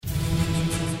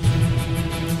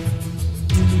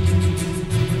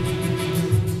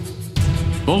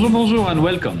Bonjour, and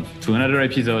welcome to another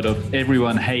episode of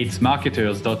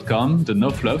EveryoneHatesMarketers.com, the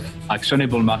no-fluff,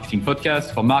 actionable marketing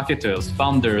podcast for marketers,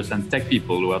 founders, and tech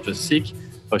people who are just sick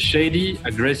of shady,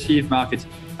 aggressive marketing.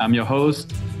 I'm your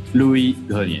host, Louis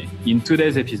Grenier. In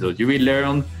today's episode, you will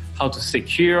learn how to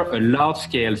secure a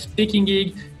large-scale speaking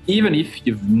gig, even if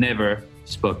you've never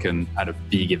spoken at a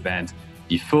big event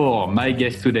before. My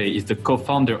guest today is the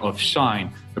co-founder of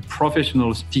Shine, a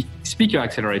professional speaker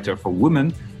accelerator for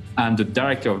women, and the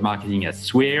director of marketing at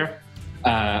Sphere,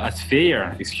 a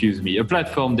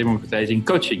platform democratizing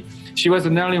coaching. She was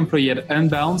an early employee at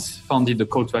Unbounce, founded the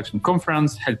Call to Action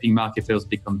conference, helping marketers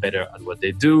become better at what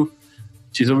they do.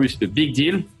 She's obviously a big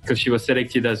deal because she was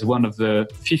selected as one of the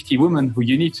 50 women who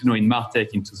you need to know in MarTech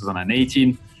in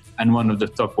 2018 and one of the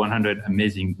top 100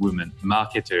 amazing women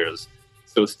marketers.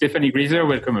 So Stephanie Grieser,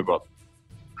 welcome aboard.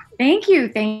 Thank you.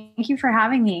 Thank you for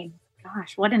having me.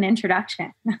 Gosh, what an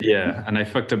introduction. Yeah, and I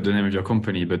fucked up the name of your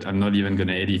company, but I'm not even going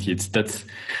to edit it. That's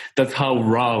how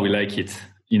raw we like it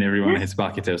in Everyone Hates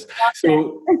Marketers.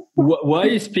 So why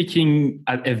is speaking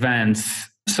at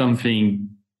events something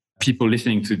people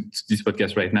listening to this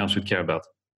podcast right now should care about?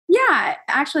 Yeah,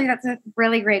 actually, that's a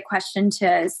really great question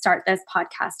to start this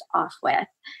podcast off with.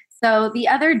 So the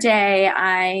other day,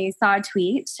 I saw a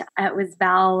tweet. It was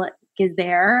Val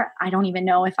Gezer. I don't even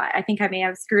know if I think I may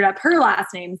have screwed up her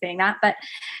last name saying that, but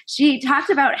she talked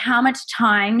about how much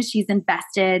time she's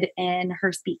invested in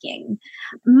her speaking.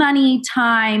 Money,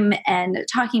 time, and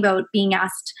talking about being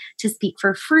asked to speak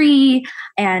for free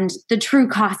and the true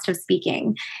cost of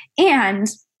speaking. And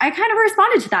I kind of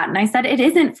responded to that and I said, it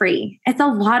isn't free. It's a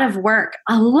lot of work,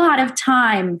 a lot of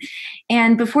time.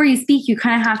 And before you speak, you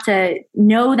kind of have to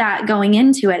know that going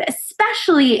into it,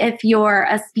 especially if you're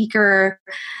a speaker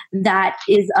that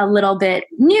is a little bit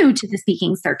new to the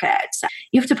speaking circuit.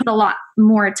 You have to put a lot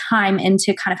more time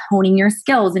into kind of honing your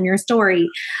skills and your story.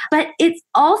 But it's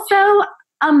also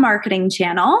a marketing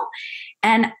channel.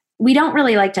 And we don't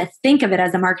really like to think of it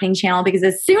as a marketing channel because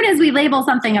as soon as we label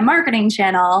something a marketing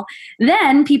channel,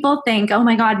 then people think, oh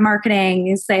my God,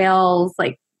 marketing, sales,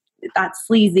 like that's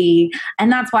sleazy.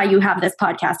 And that's why you have this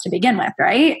podcast to begin with,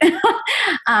 right?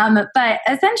 But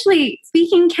essentially,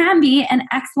 speaking can be an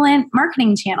excellent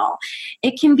marketing channel.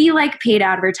 It can be like paid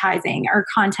advertising or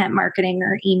content marketing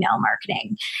or email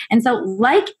marketing. And so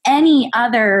like any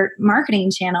other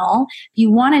marketing channel, if you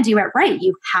want to do it right,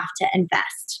 you have to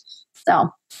invest.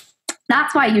 So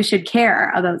that's why you should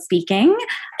care about speaking.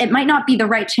 It might not be the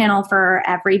right channel for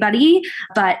everybody,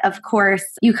 but of course,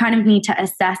 you kind of need to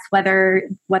assess whether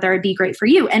it'd be great for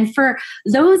you. And for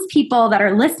those people that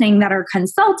are listening that are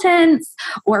consultants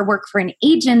or work for an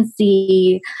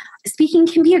agency, speaking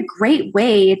can be a great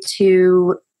way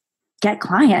to get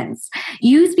clients.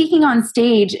 You speaking on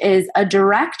stage is a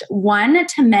direct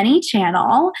one-to-many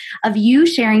channel of you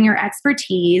sharing your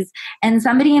expertise, and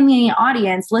somebody in the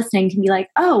audience listening can be like,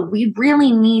 oh, we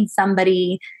really need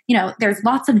somebody, there's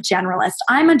lots of generalists.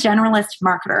 I'm a generalist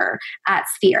marketer at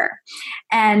Sphere.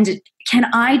 And can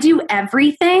I do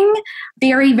everything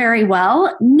very, very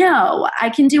well? No, I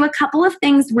can do a couple of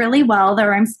things really well that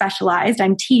I'm specialized.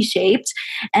 I'm T-shaped.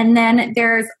 And then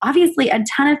there's obviously a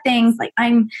ton of things like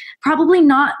I'm probably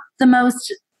not the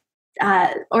most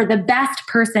or the best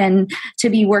person to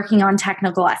be working on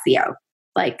technical SEO.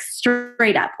 Like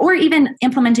straight up, or even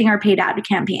implementing our paid ad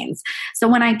campaigns. So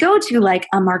when I go to like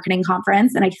a marketing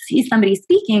conference and I see somebody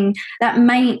speaking, that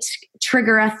might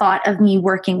trigger a thought of me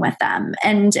working with them.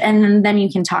 And then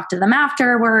you can talk to them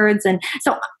afterwards. And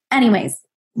so anyways,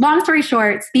 long story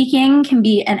short, speaking can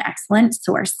be an excellent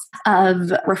source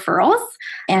of referrals.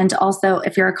 And also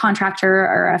if you're a contractor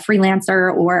or a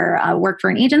freelancer or work for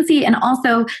an agency, and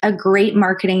also a great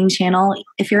marketing channel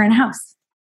if you're in-house.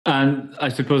 And I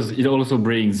suppose it also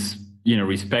brings,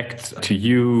 respect to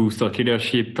you, thought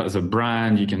leadership as a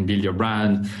brand. You can build your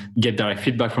brand, get direct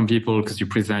feedback from people because you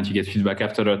present, you get feedback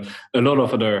after that. A lot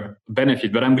of other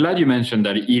benefit. But I'm glad you mentioned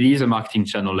that it is a marketing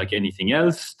channel like anything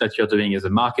else that you're doing as a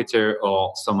marketer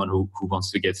or someone who wants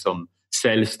to get some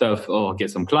sales stuff or get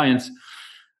some clients.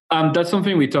 That's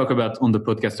something we talk about on the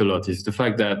podcast a lot, is the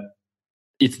fact that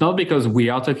it's not because we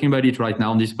are talking about it right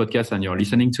now on this podcast and you're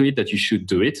listening to it that you should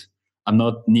do it. I'm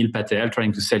not Neil Patel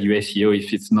trying to sell you SEO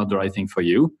if it's not the right thing for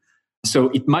you. So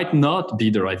it might not be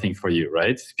the right thing for you,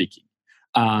 right? Speaking.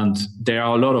 And there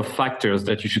are a lot of factors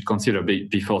that you should consider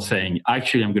before saying,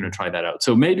 actually, I'm going to try that out.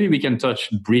 So maybe we can touch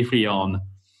briefly on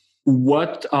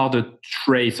what are the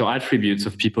traits or attributes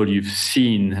of people you've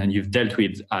seen and you've dealt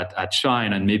with at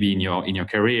Shine and maybe in your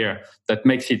career that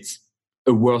makes it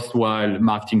a worthwhile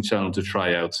marketing channel to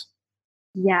try out?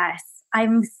 Yes.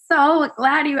 I'm so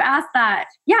glad you asked that.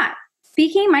 Yeah.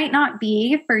 speaking might not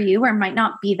be for you or might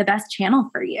not be the best channel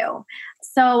for you.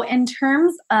 So in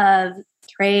terms of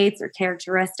traits or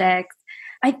characteristics,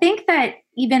 I think that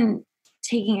even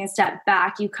taking a step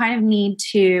back, you kind of need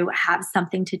to have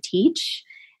something to teach.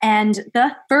 And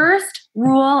the first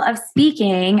rule of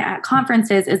speaking at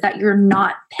conferences is that you're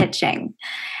not pitching.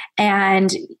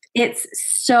 And it's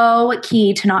so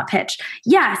key to not pitch.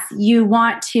 Yes, you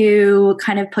want to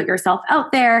kind of put yourself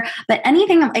out there, but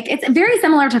anything like it's very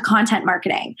similar to content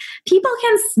marketing. People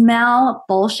can smell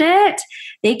bullshit.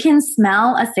 They can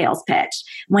smell a sales pitch.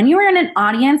 When you are in an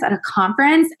audience at a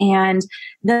conference and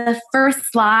the first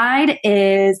slide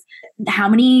is how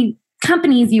many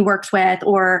companies you worked with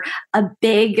or a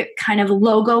big kind of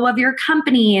logo of your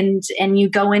company and you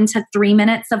go into 3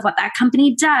 minutes of what that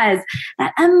company does,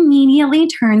 that immediately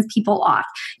turns people off.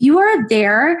 You are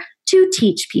there to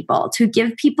teach people, to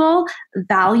give people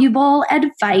valuable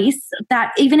advice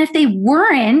that even if they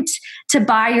weren't to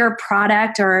buy your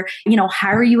product or,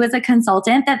 hire you as a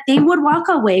consultant, that they would walk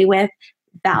away with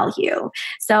value.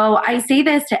 So I say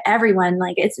this to everyone,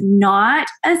 like it's not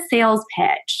a sales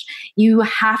pitch. You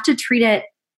have to treat it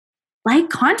like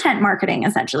content marketing,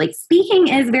 essentially. Speaking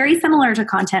is very similar to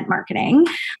content marketing.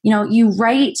 You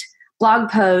write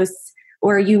blog posts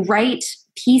or you write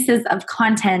pieces of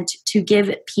content to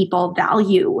give people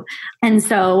value. And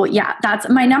so, that's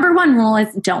my number one rule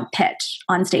is don't pitch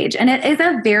on stage. And it is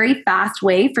a very fast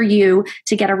way for you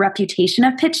to get a reputation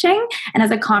of pitching. And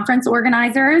as a conference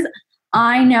organizer,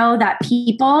 I know that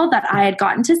people that I had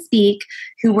gotten to speak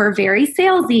who were very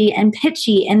salesy and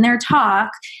pitchy in their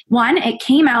talk, one, it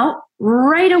came out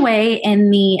right away in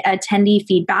the attendee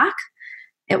feedback.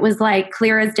 It was like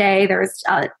clear as day. There's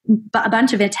a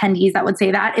bunch of attendees that would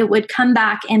say that. It would come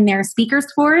back in their speaker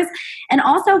scores. And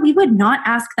also, we would not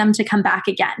ask them to come back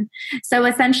again. So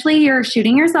essentially, you're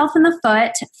shooting yourself in the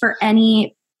foot for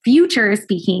any future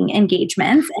speaking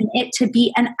engagements and it to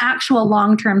be an actual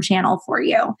long-term channel for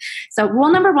you. So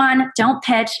rule number one, don't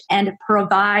pitch and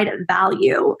provide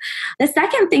value. The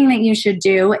second thing that you should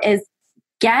do is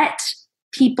get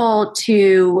people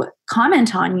to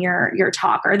comment on your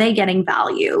talk. Are they getting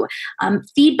value?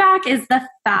 Feedback is the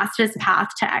fastest path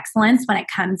to excellence when it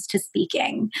comes to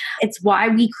speaking. It's why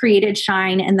we created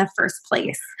Shine in the first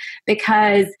place,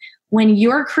 because when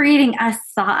you're creating a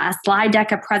slide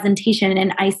deck, a presentation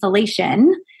in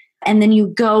isolation, and then you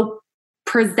go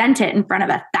present it in front of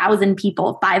 1,000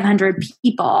 people, 500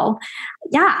 people,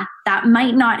 that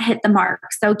might not hit the mark.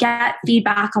 So get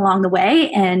feedback along the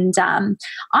way. And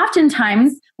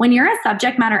oftentimes when you're a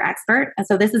subject matter expert, and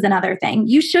so this is another thing,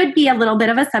 you should be a little bit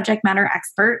of a subject matter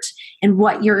expert in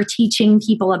what you're teaching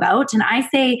people about. And I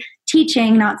say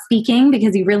teaching, not speaking,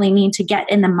 because you really need to get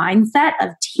in the mindset of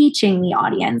teaching the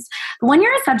audience. But when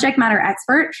you're a subject matter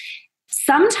expert,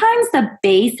 sometimes the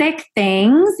basic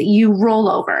things you roll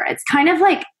over. It's kind of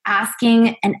like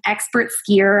asking an expert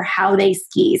skier how they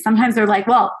ski. Sometimes they're like,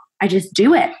 well, I just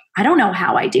do it. I don't know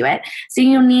how I do it. So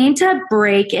you need to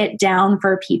break it down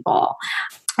for people.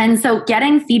 And so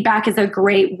getting feedback is a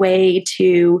great way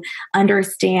to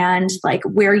understand like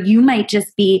where you might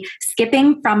just be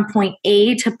skipping from point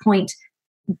A to point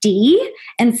D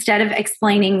instead of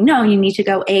explaining, no, you need to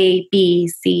go A, B,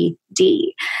 C,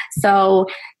 D. So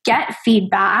get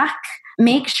feedback.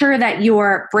 Make sure that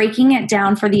you're breaking it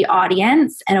down for the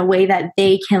audience in a way that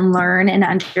they can learn and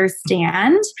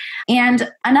understand. And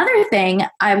another thing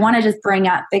I want to just bring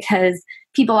up, because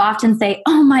people often say,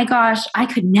 oh my gosh, I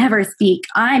could never speak.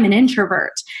 I'm an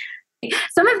introvert.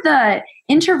 Some of the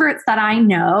introverts that I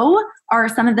know are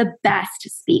some of the best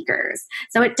speakers.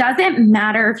 So it doesn't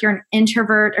matter if you're an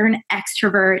introvert or an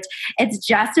extrovert. It's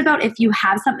just about if you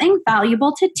have something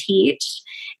valuable to teach,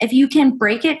 if you can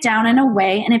break it down in a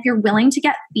way, and if you're willing to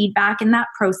get feedback in that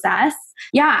process.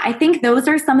 I think those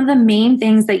are some of the main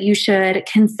things that you should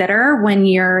consider when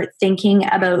you're thinking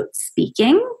about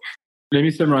speaking. Let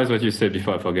me summarize what you said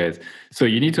before I forget. So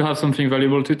you need to have something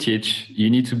valuable to teach. You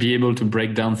need to be able to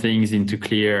break down things into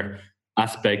clear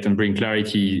aspects and bring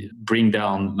clarity, bring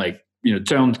down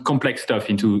turn complex stuff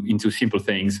into simple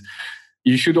things.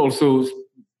 You should also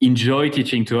enjoy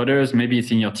teaching to others. Maybe it's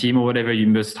in your team or whatever. You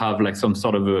must have like some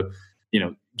sort of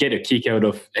get a kick out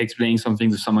of explaining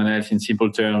something to someone else in simple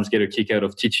terms, get a kick out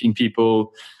of teaching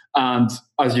people. And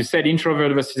as you said,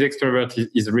 introvert versus extrovert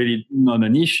is really not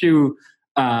an issue.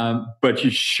 But you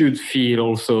should feel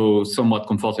also somewhat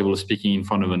comfortable speaking in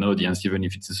front of an audience, even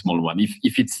if it's a small one.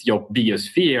 If it's your biggest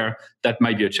fear, that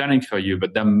might be a challenge for you,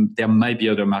 but then there might be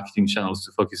other marketing channels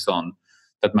to focus on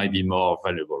that might be more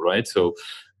valuable, right? So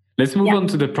let's move on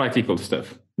to the practical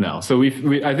stuff now. So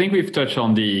I think we've touched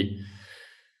on the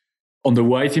on the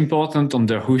why it's important, on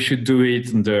the who should do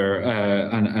it,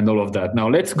 and all of that. Now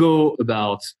let's go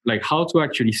about like how to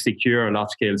actually secure a large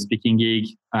scale speaking gig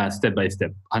step by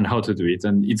step and how to do it.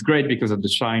 And it's great because at the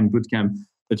Shine Bootcamp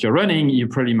that you're running, you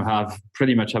pretty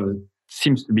much have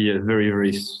seems to be a very,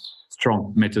 very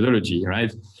strong methodology,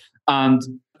 right? And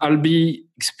I'll be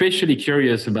especially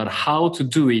curious about how to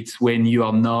do it when you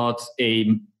are not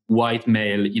a white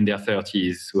male in their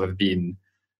 30s who have been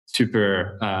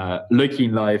super lucky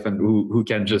in life and who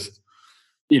can just,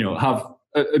 have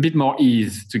a bit more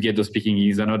ease to get those speaking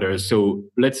gigs than others. So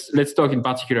let's talk in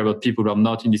particular about people who are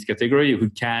not in this category who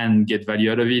can get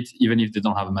value out of it, even if they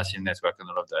don't have a massive network and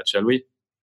all of that, shall we?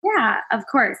 Yeah, of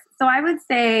course. So I would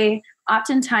say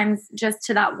oftentimes just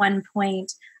to that one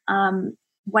point,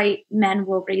 white men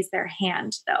will raise their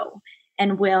hand though,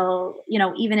 and will,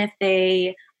 even if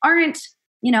they aren't,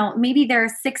 maybe they're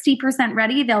 60%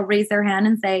 ready, they'll raise their hand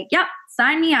and say, yep,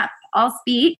 sign me up, I'll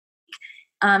speak.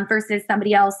 Versus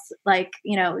somebody else like,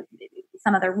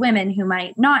 some other women who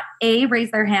might not A, raise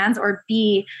their hands, or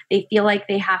B, they feel like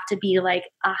they have to be like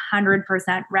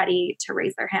 100% ready to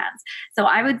raise their hands. So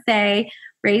I would say,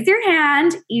 raise your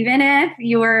hand, even if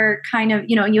you're kind of,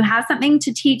 you have something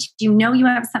to teach, you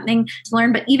have something to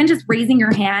learn, but even just raising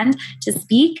your hand to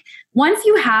speak, once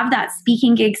you have that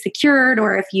speaking gig secured,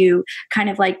 or if you kind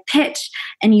of like pitch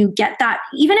and you get that,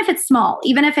 even if it's small,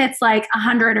 even if it's like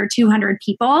 100 or 200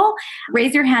 people,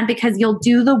 raise your hand because you'll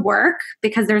do the work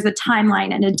because there's a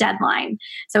timeline and a deadline.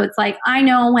 So it's like, I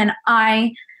know when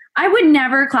I would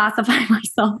never classify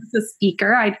myself as a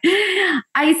speaker.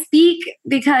 I speak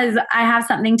because I have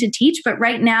something to teach, but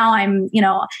right now I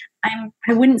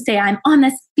wouldn't say I'm on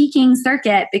the speaking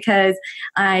circuit because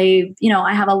I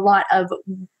have a lot of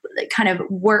kind of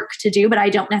work to do, but I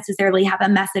don't necessarily have a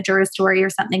message or a story or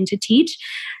something to teach.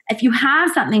 If you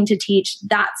have something to teach,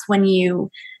 that's when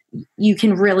you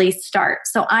can really start.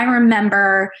 So I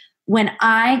remember when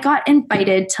I got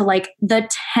invited to like the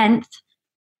 10th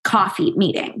coffee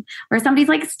meeting where somebody's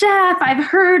like, Steph, I've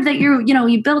heard that you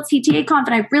built CTA Conf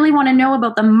and I really want to know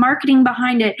about the marketing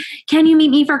behind it. Can you meet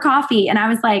me for coffee? And I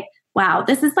was like, wow,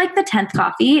 this is like the 10th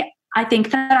coffee. I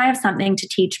think that I have something to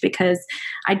teach because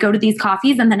I'd go to these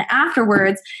coffees and then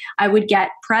afterwards I would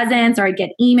get presents or I'd get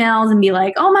emails and be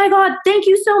like, oh my God, thank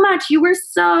you so much. You were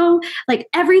so like,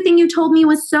 everything you told me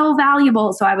was so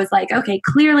valuable. So I was like, okay,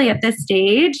 clearly at this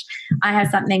stage, I have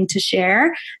something to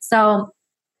share. So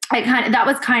that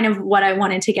was kind of what I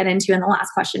wanted to get into in the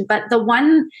last question. But the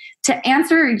one to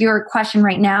answer your question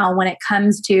right now, when it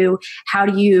comes to how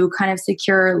do you kind of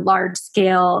secure large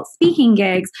scale speaking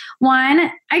gigs,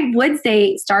 one, I would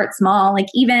say start small, like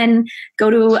even go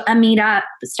to a meetup,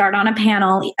 start on a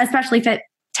panel, especially if it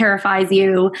terrifies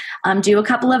you, do a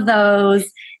couple of those.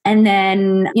 And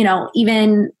then,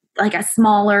 even like a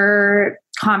smaller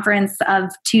conference of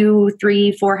 200,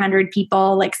 300, 400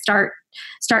 people, like start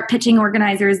pitching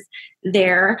organizers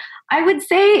there. I would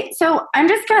say, so I'm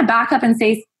just going to back up and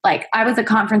say, like, I was a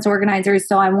conference organizer,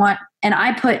 so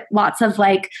I put lots of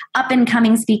like up and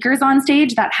coming speakers on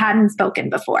stage that hadn't spoken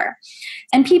before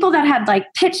and people that had like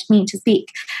pitched me to speak.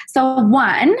 So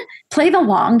one, play the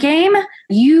long game.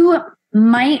 You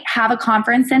might have a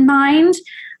conference in mind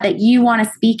that you want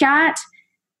to speak at.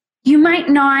 You might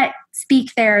not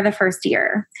speak there the first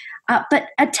year, but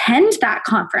attend that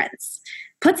conference.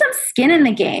 Put some skin in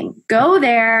the game. Go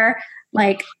there,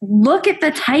 like look at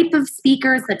the type of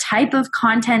speakers, the type of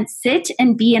content, sit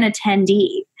and be an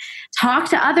attendee. Talk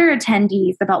to other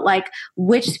attendees about like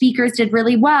which speakers did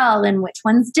really well and which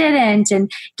ones didn't,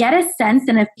 and get a sense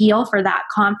and a feel for that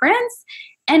conference.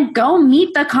 And go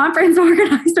meet the conference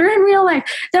organizer in real life.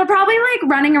 They're probably like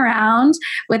running around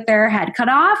with their head cut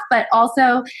off, but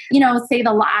also, say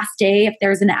the last day, if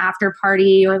there's an after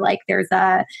party or like there's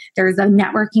a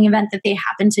networking event that they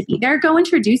happen to be there, go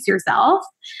introduce yourself,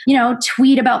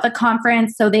 tweet about the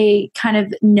conference so they kind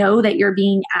of know that you're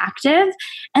being active.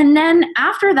 And then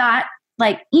after that,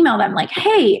 like email them like,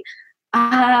 hey,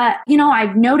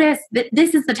 I've noticed that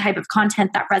this is the type of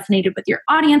content that resonated with your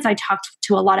audience. I talked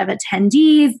to a lot of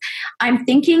attendees. I'm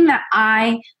thinking that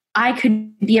I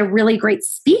could be a really great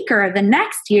speaker the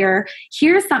next year.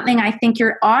 Here's something I think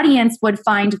your audience would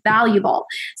find valuable.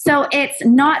 So it's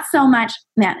not so much,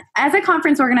 as a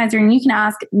conference organizer, and you can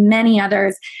ask many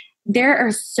others, there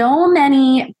are so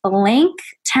many blank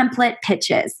template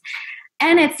pitches.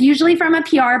 And it's usually from a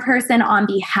PR person on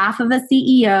behalf of a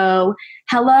CEO.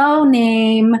 Hello,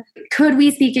 name. Could we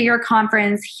speak at your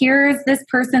conference? Here's this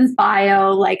person's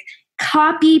bio. Like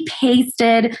copy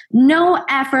pasted, no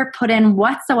effort put in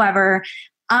whatsoever.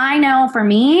 I know for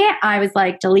me, I was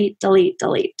like, delete, delete,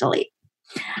 delete, delete.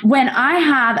 When I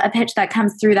have a pitch that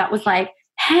comes through that was like,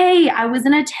 hey, I was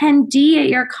an attendee at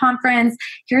your conference.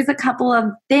 Here's a couple of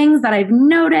things that I've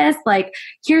noticed. Like,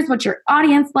 here's what your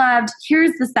audience loved.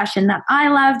 Here's the session that I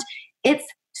loved. It's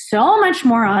so much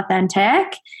more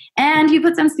authentic, and you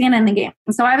put some skin in the game.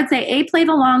 So I would say A, play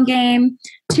the long game.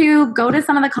 2, go to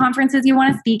some of the conferences you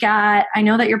want to speak at. I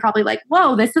know that you're probably like,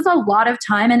 whoa, this is a lot of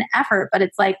time and effort, but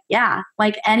it's like, yeah,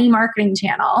 like any marketing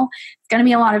channel, it's going to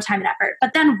be a lot of time and effort.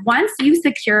 But then once you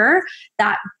secure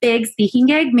that big speaking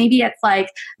gig, maybe it's like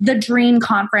the dream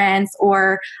conference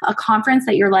or a conference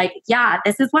that you're like, yeah,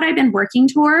 this is what I've been working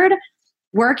toward.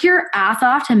 Work your ass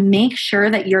off to make sure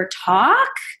that your talk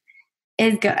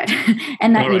is good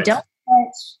and that you don't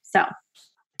pitch.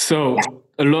 So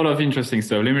a lot of interesting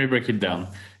stuff. Let me break it down.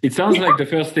 It sounds like the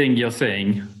first thing you're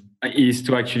saying is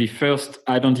to actually first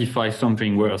identify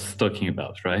something worth talking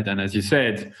about, right? And as you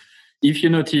said, if you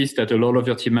notice that a lot of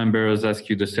your team members ask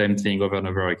you the same thing over and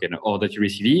over again, or that you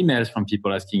receive emails from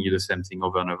people asking you the same thing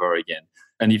over and over again,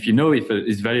 and if you know if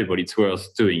it's valuable, it's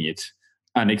worth doing it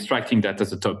and extracting that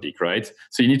as a topic, right?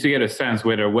 So you need to get a sense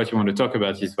whether what you want to talk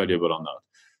about is valuable or not.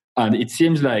 And it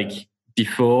seems like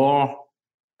before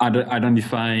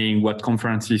identifying what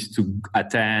conferences to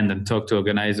attend and talk to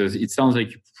organizers, it sounds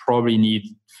like you probably need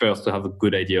first to have a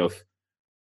good idea of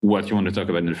what you want to talk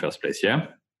about in the first place, yeah?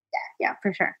 Yeah,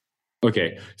 for sure.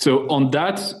 Okay, so on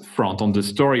that front, on the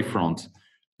story front,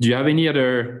 do you have any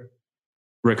other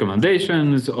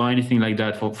recommendations or anything like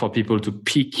that for people to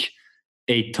pick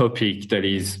a topic that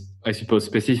is, I suppose,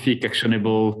 specific,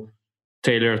 actionable,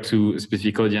 tailored to a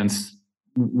specific audience?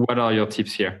 What are your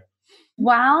tips here?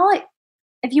 Well,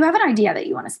 if you have an idea that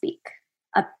you want to speak,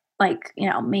 like,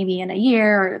 maybe in a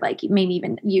year, or like maybe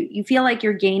even you feel like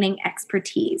you're gaining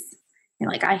expertise, you're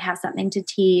like, I have something to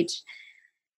teach,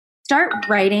 start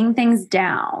writing things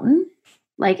down,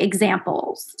 like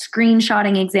examples,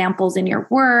 screenshotting examples in your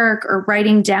work, or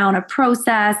writing down a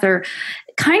process, or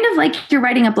kind of like you're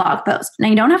writing a blog post. Now,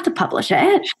 you don't have to publish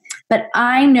it, but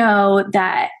I know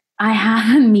that I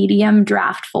have a Medium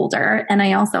draft folder, and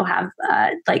I also have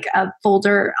like a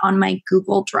folder on my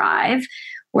Google Drive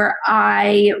where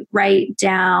I write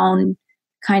down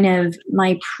kind of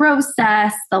my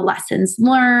process, the lessons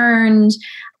learned,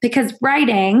 because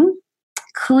writing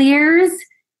clears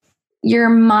your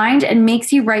mind and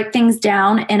makes you write things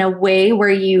down in a way where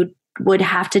you would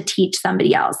have to teach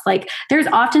somebody else. Like, there's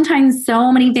oftentimes so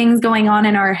many things going on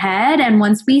in our head, and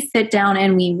once we sit down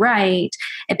and we write,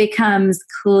 it becomes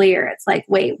clear. It's like,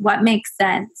 wait, what makes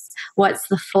sense? What's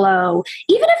the flow?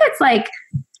 Even if it's like,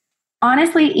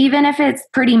 honestly, even if it's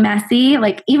pretty messy,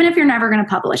 like even if you're never going to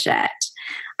publish it,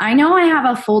 I know I have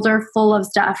a folder full of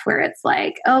stuff where it's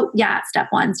like, oh yeah, step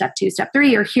 1, step 2, step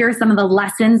 3, or here are some of the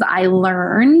lessons I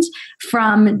learned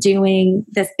from doing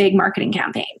this big marketing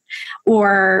campaign.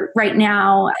 Or right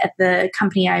now at the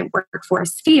company I work for,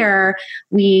 Sphere,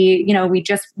 we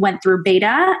just went through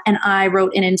beta, and I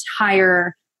wrote an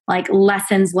entire like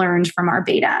lessons learned from our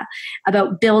beta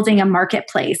about building a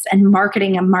marketplace and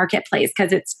marketing a marketplace,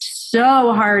 because it's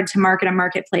so hard to market a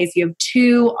marketplace. You have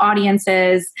 2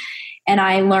 audiences. And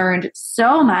I learned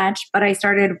so much, but I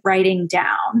started writing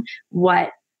down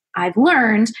what I've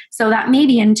learned, so that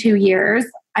maybe in 2 years,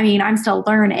 I'm still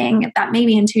learning, that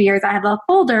maybe in 2 years I have a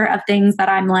folder of things that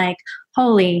I'm like,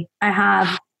 holy, I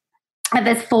have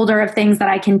this folder of things that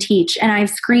I can teach. And I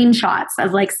have screenshots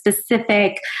of like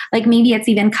specific, like maybe it's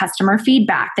even customer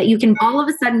feedback that you can all of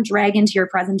a sudden drag into your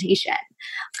presentation.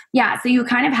 Yeah, so you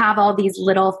kind of have all these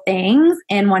little things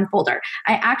in one folder.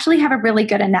 I actually have a really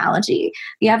good analogy.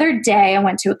 The other day I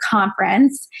went to a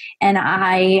conference, and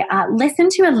I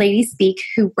listened to a lady speak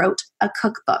who wrote a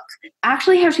cookbook.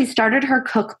 Actually, how she started her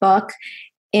cookbook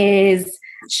is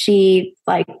she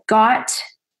like got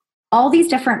all these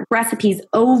different recipes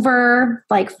over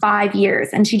like 5 years,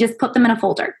 and she just put them in a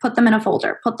folder, put them in a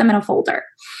folder, put them in a folder.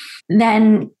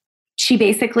 Then she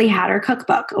basically had her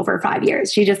cookbook over 5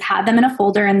 years. She just had them in a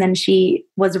folder, and then she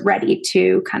was ready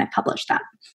to kind of publish them.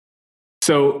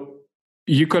 So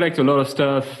you collect a lot of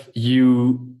stuff,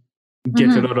 you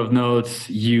get a lot of notes,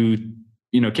 you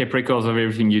keep records of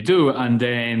everything you do, and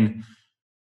then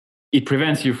it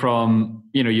prevents you from,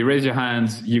 you raise your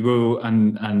hands, you go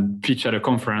and pitch at a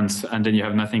conference, and then you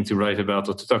have nothing to write about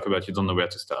or to talk about. You don't know where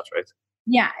to start, right?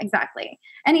 Yeah, exactly.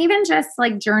 And even just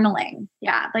like journaling.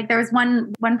 Yeah. Like there was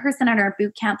one person at our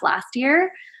boot camp last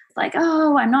year, like,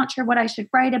 oh, I'm not sure what I should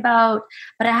write about,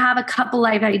 but I have a couple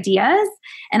of ideas.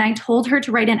 And I told her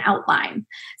to write an outline.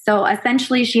 So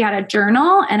essentially she had a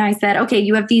journal, and I said, okay,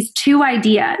 you have these 2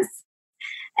 ideas,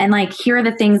 and like, here are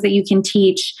the things that you can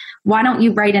teach. Why don't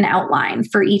you write an outline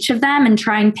for each of them and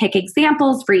try and pick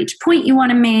examples for each point you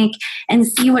want to make, and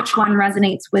see which one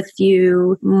resonates with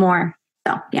you more.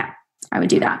 So yeah, I would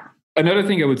do that. Another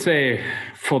thing I would say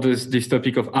for this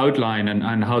topic of outline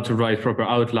and how to write proper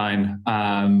outline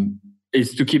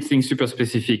is to keep things super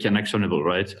specific and actionable,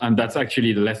 right? And that's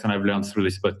actually the lesson I've learned through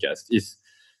this podcast. Is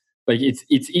like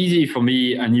it's easy for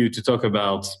me and you to talk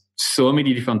about so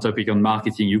many different topics on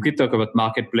marketing. You could talk about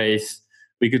marketplace.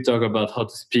 We could talk about how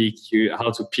to speak,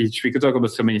 how to pitch. We could talk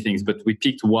about so many things, but we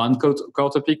picked one core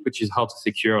topic, which is how to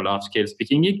secure a large-scale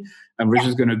speaking gig. And we're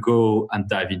just going to go and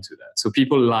dive into that. So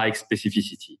people like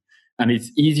specificity. And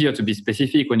it's easier to be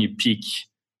specific when you pick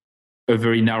a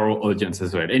very narrow audience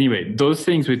as well. Anyway, those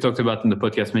things we talked about in the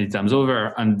podcast many times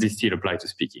over, and they still apply to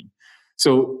speaking.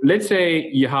 So let's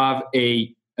say you have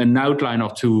an outline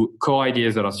or two core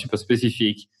ideas that are super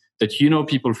specific that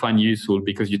people find useful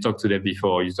because you talked to them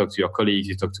before, you talk to your colleagues,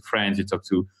 you talk to friends, you talk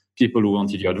to people who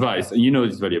wanted your advice, and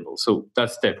it's valuable. So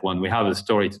that's step one. We have a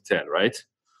story to tell, right?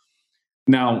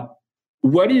 Now,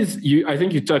 I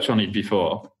think you touched on it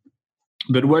before,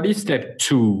 but what is step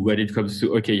two when it comes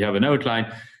to, okay, you have an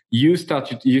outline, you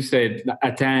said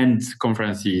attend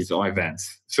conferences or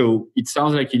events. So it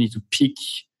sounds like you need to pick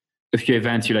a few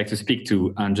events you like to speak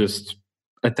to and just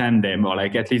attend them, or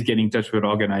like at least get in touch with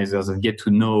organizers and get to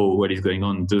know what is going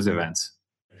on in those events.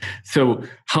 So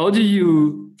how do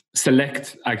you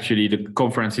select actually the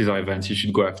conferences or events you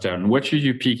should go after? And what should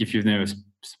you pick if you've never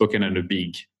spoken at a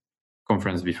big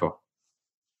conference before?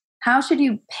 How should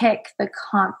you pick the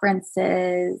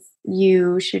conferences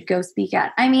you should go speak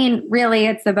at? I mean, really,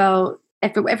 it's about,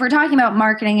 if we're talking about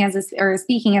marketing or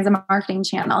speaking as a marketing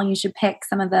channel, you should pick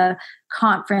some of the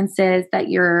conferences that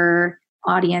your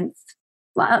audience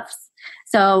loves.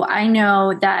 So I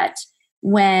know that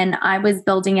when I was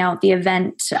building out the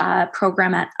event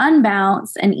program at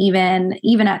Unbounce, and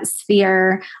even at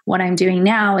Sphere, what I'm doing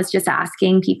now is just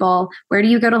asking people, where do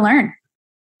you go to learn?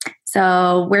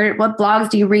 So what blogs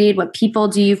do you read? What people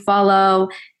do you follow?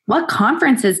 What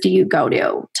conferences do you go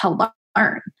to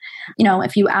learn?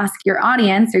 If you ask your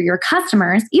audience or your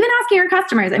customers, even asking your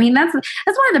customers, I mean, that's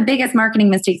one of the biggest marketing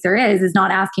mistakes there is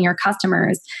not asking your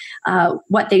customers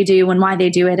what they do and why they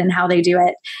do it and how they do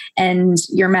it. And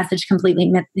your message completely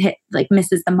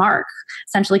misses the mark,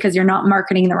 essentially because you're not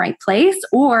marketing in the right place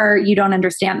or you don't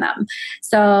understand them.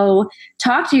 So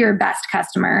talk to your best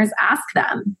customers, ask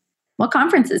them, what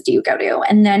conferences do you go to?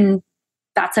 And then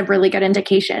that's a really good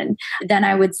indication. Then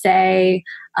I would say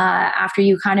after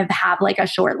you kind of have like a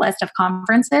short list of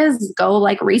conferences, go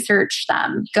like research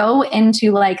them. Go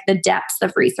into like the depths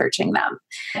of researching them.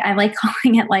 I like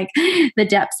calling it like the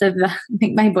depths of I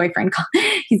think my boyfriend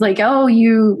he's like, oh,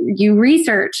 you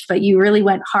researched, but you really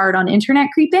went hard on internet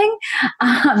creeping,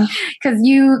 because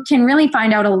you can really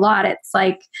find out a lot. It's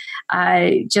like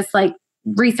just like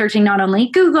researching not only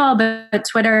Google, but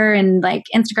Twitter and like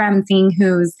Instagram, and seeing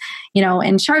who's,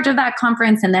 in charge of that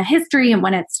conference and the history and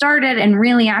when it started, and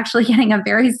really actually getting a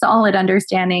very solid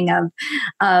understanding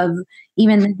of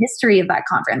even the history of that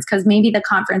conference. Because maybe the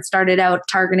conference started out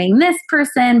targeting this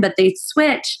person, but they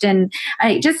switched. And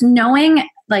just knowing,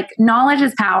 like, knowledge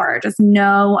is power. Just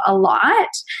know a lot.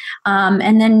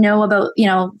 And then know about,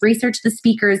 research the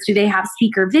speakers. Do they have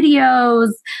speaker videos?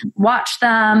 Watch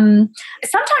them.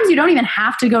 Sometimes you don't even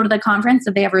have to go to the conference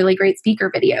if they have really great speaker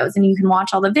videos, and you can watch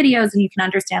all the videos and you can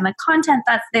understand the content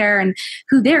that's there and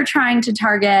who they're trying to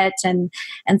target and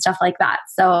stuff like that.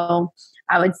 So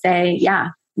I would say,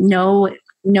 know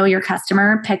your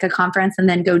customer, pick a conference, and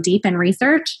then go deep in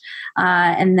research.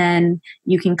 And then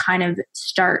you can kind of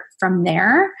start from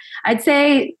there. I'd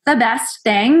say the best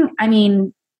thing,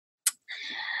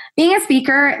 being a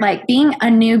speaker, like being a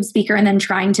noob speaker and then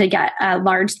trying to get a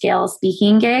large scale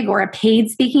speaking gig or a paid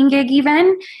speaking gig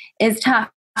even, is tough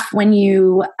when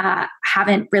you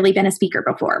haven't really been a speaker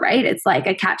before, right? It's like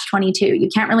a catch-22. You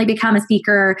can't really become a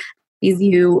speaker because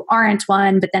you aren't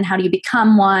one, but then how do you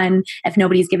become one if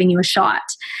nobody's giving you a shot?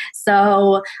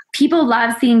 So people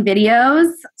love seeing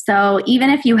videos. So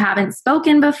even if you haven't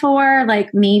spoken before,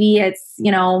 like maybe it's,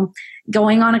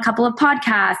 going on a couple of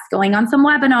podcasts, going on some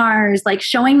webinars, like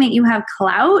showing that you have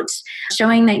clout,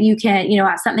 showing that you can,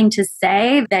 have something to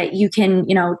say, that you can,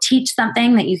 teach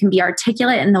something, that you can be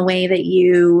articulate in the way that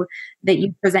you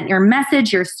present your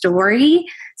message, your story.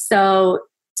 So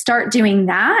start doing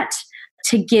that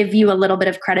to give you a little bit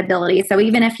of credibility. So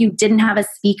even if you didn't have a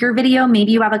speaker video,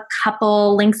 maybe you have a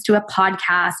couple links to a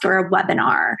podcast or a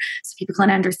webinar so people can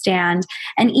understand.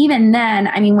 And even then,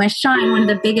 with Shine, one of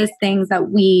the biggest things that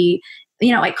we,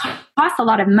 it costs a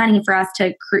lot of money for us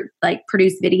to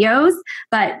produce videos,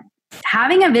 but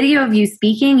having a video of you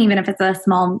speaking, even if it's a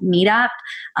small meetup,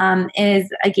 is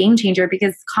a game changer,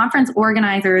 because conference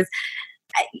organizers,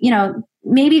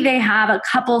 maybe they have a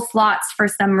couple slots for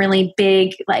some really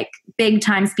big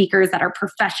time speakers that are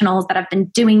professionals that have been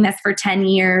doing this for 10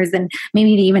 years, and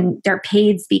maybe even they're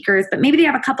paid speakers, but maybe they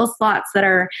have a couple slots that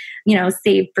are,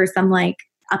 saved for some like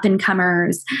up and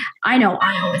comers. I know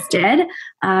I always did,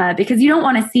 because you don't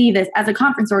want to see this as a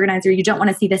conference organizer. You don't want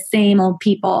to see the same old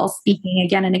people speaking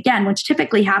again and again, which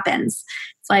typically happens.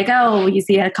 It's like, oh, you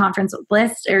see a conference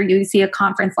list or you see a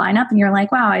conference lineup and you're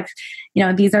like, wow,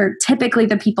 these are typically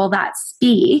the people that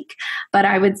speak. But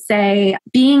I would say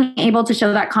being able to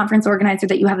show that conference organizer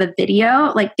that you have a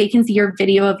video, like they can see your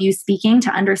video of you speaking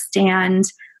to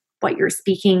understand what you're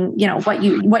speaking,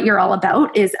 what you're all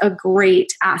about is a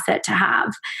great asset to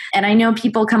have. And I know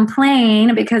people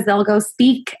complain because they'll go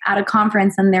speak at a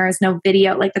conference and there is no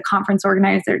video, like the conference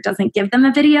organizer doesn't give them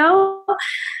a video.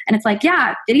 And it's like,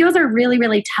 yeah, videos are really,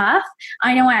 really tough.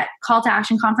 I know at Call to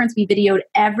Action Conference, we videoed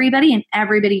everybody and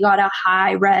everybody got a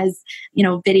high res,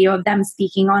 video of them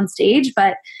speaking on stage.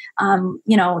 But,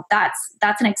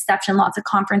 that's an exception. Lots of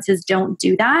conferences don't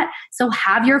do that. So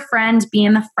have your friend be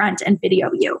in the front and video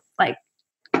you. Like,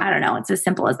 I don't know. It's as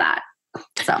simple as that.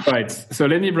 So. Right. So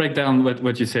let me break down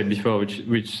what you said before,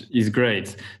 which is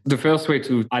great. The first way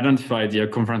to identify the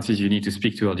conferences you need to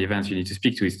speak to or the events you need to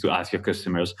speak to is to ask your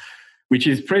customers, which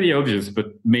is pretty obvious,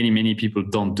 but many people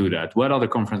don't do that. What are the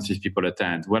conferences people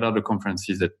attend? What are the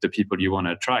conferences that the people you want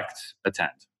to attract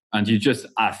attend? And you just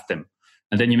ask them.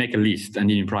 And then you make a list and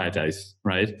then you prioritize,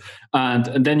 right?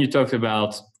 And then you talked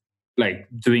about like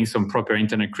doing some proper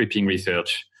internet creeping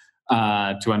research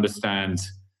to understand,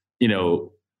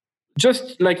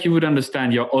 just like you would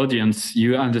understand your audience,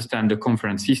 you understand the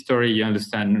conference history, you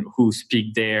understand who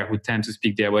speak there, who tend to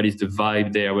speak there, what is the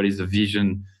vibe there, what is the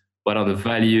vision, what are the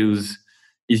values,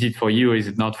 is it for you or is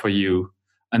it not for you?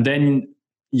 And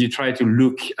you try to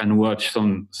look and watch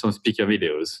some speaker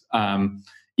videos.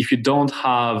 If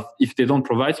they don't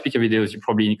provide speaker videos, you're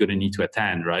probably going to need to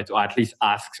attend, right? Or at least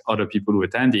ask other people who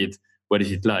attended, what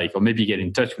is it like? Or maybe get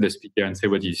in touch with the speaker and say,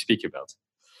 what do you speak about?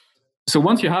 So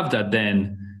once you have that,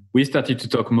 then we started to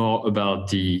talk more about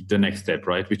the next step,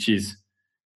 right? Which is,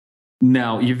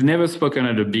 now you've never spoken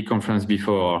at a big conference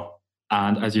before.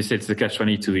 And as you said, it's a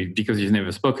catch-22 because you've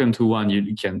never spoken to one,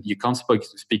 you can't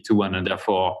speak to one, and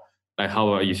therefore, like, how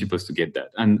are you supposed to get that?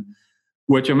 And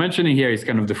what you're mentioning here is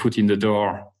kind of the foot in the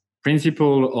door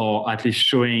principle, or at least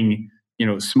showing,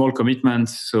 small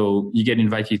commitments. So you get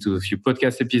invited to a few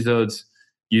podcast episodes,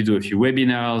 you do a few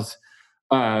webinars.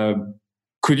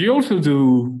 Could you also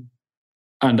do,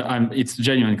 and it's a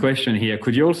genuine question here,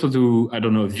 could you also do, I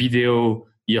don't know, video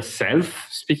yourself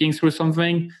speaking through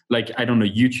something? Like, I don't know,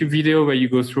 YouTube video where you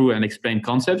go through and explain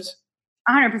concepts?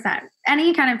 100%.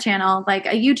 Any kind of channel, like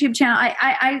a YouTube channel.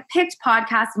 I picked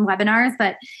podcasts and webinars,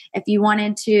 but if you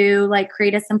wanted to like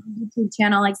create a simple YouTube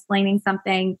channel explaining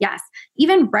something, yes,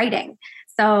 even writing.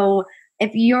 So if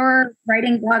you're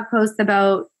writing blog posts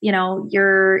about,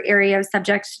 your area of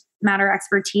subject matter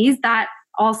expertise, that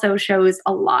also shows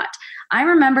a lot. I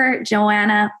remember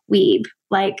Joanna Wiebe,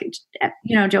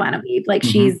 Joanna Wiebe, like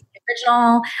she's the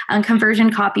original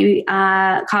conversion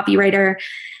copywriter.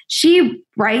 She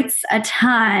writes a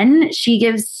ton. She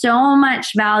gives so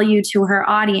much value to her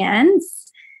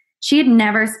audience. She had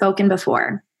never spoken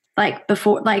before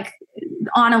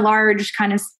on a large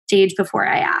kind of stage before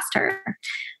I asked her.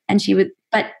 And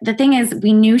but the thing is,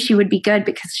 we knew she would be good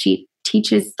because she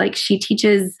teaches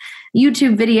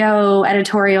YouTube video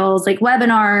editorials, like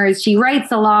webinars. She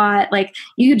writes a lot. Like,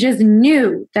 you just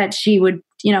knew that she would,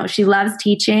 she loves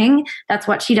teaching. That's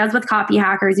what she does with Copy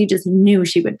Hackers. You just knew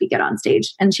she would be good on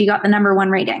stage. And she got the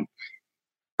 #1 rating,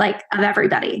 like, of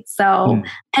everybody. So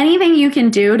anything you can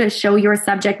do to show your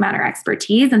subject matter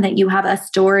expertise and that you have a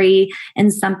story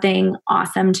and something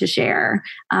awesome to share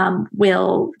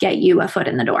will get you a foot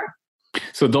in the door.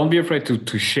 So don't be afraid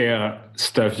to share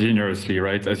stuff generously,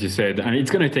 right? As you said, and it's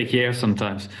going to take years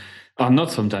sometimes, or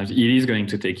not sometimes, it is going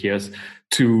to take years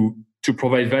to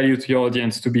provide value to your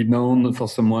audience, to be known for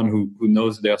someone who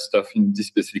knows their stuff in this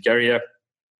specific area.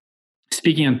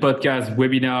 Speaking on podcasts,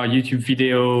 webinar, YouTube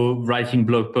video, writing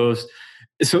blog posts.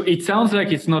 So it sounds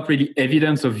like it's not really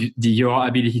evidence of your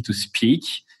ability to speak.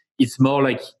 It's more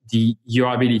like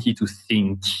your ability to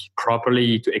think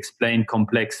properly, to explain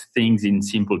complex things in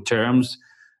simple terms,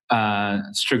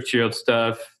 structured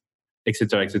stuff,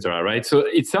 etc., right? So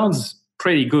it sounds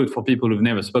pretty good for people who've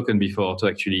never spoken before to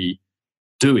actually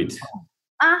do it.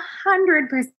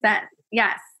 100%.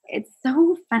 Yes. It's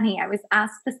so funny. I was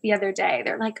asked this the other day.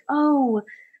 They're like, oh,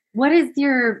 what is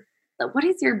your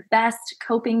best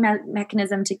coping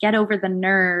mechanism to get over the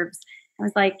nerves? I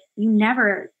was like, you're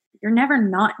never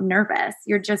not nervous.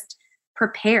 You're just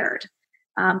prepared.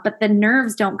 but the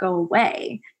nerves don't go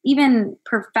away. Even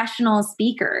professional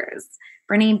speakers,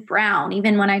 Brene Brown,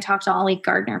 even when I talk to Ollie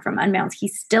Gardner from Unbound, he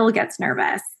still gets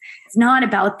nervous. It's not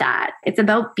about that. It's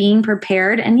about being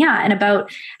prepared and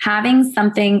about having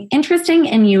something interesting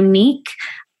and unique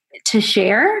to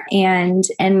share and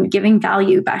giving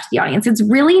value back to the audience. It's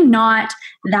really not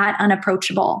that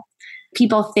unapproachable.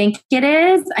 People think it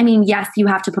is. I mean, yes, you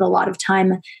have to put a lot of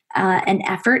time and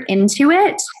effort into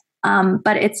it,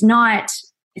 but it's not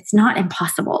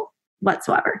impossible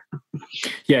whatsoever.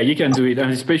 Yeah, you can do it.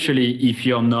 And especially if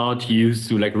you're not used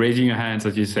to like raising your hands,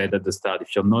 as you said at the start,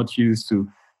 if you're not used to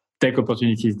take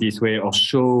opportunities this way or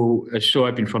show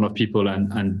up in front of people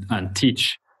and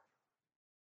teach.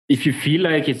 If you feel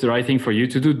like it's the right thing for you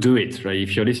to do it, right?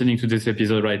 If you're listening to this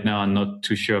episode right now and not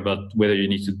too sure about whether you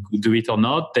need to do it or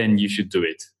not, then you should do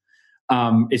it.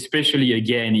 Especially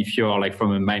again, if you're like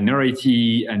from a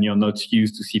minority and you're not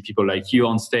used to see people like you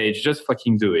on stage, just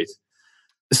fucking do it.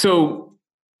 So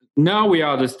now we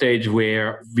are at the stage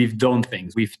where we've done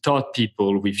things. We've taught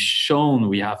people, we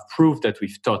have proof that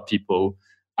we've taught people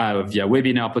via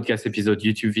webinar, podcast episode,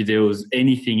 YouTube videos,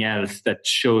 anything else that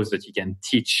shows that you can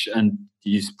teach and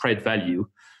you spread value.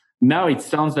 Now it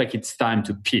sounds like it's time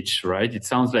to pitch, right? It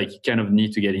sounds like you kind of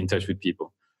need to get in touch with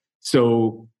people.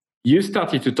 So you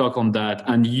started to talk on that,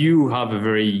 and you have a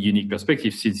very unique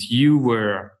perspective since you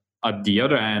were at the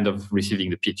other end of receiving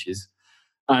the pitches.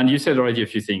 And you said already a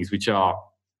few things, which are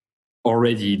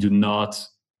already do not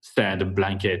send a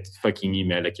blanket fucking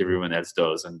email like everyone else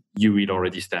does, and you will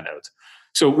already stand out.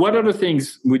 So what other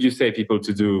things would you say people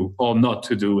to do or not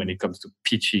to do when it comes to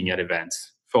pitching at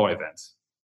events, for events?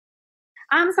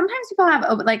 Sometimes people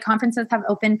have conferences have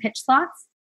open pitch slots.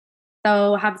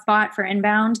 So HubSpot for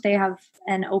Inbound, they have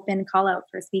an open call out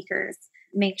for speakers.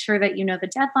 Make sure that you know the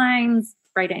deadlines,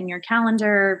 write it in your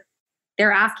calendar.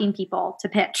 They're asking people to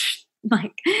pitch.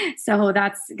 So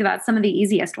that's some of the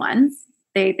easiest ones.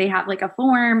 They have like a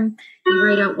form, you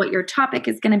write out what your topic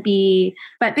is going to be.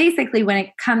 But basically when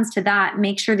it comes to that,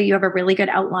 make sure that you have a really good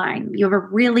outline. You have a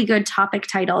really good topic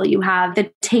title. You have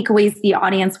the takeaways the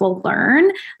audience will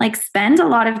learn. Like spend a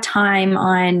lot of time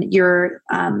on your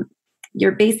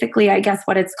basically, I guess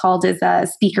what it's called is a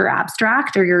speaker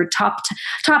abstract or your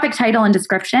topic title and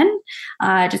description.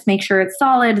 Just make sure it's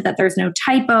solid, that there's no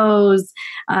typos.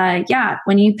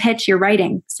 When you pitch, you're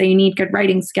writing. So you need good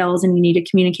writing skills and you need to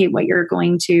communicate what you're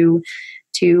going to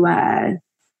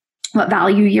what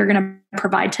value you're going to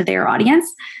provide to their audience.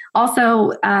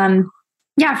 Also,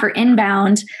 for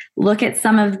Inbound, look at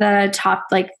some of the top,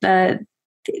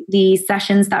 the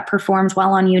sessions that performed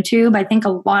well on YouTube. I think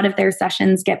a lot of their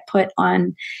sessions get put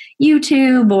on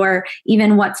YouTube, or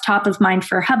even what's top of mind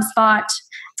for HubSpot.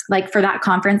 Like for that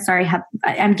conference,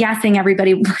 I'm guessing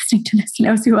everybody listening to this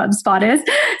knows who HubSpot is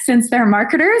since they're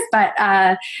marketers. But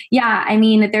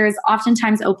there's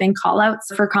oftentimes open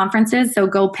callouts for conferences. So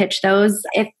go pitch those.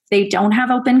 If they don't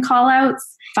have open callouts,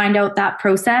 find out that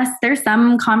process. There's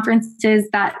some conferences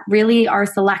that really are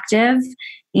selective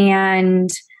and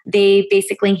they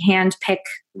basically handpick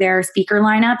their speaker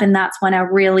lineup. And that's when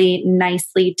a really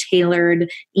nicely tailored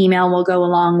email will go a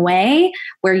long way,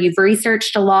 where you've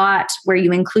researched a lot, where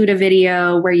you include a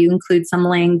video, where you include some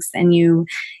links, and you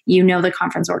know the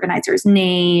conference organizer's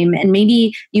name. And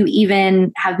maybe you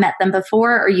even have met them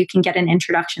before, or you can get an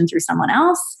introduction through someone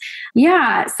else.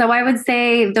 Yeah. So I would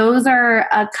say those are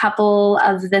a couple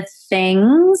of the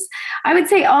things. I would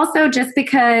say also, just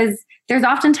because there's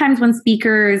oftentimes when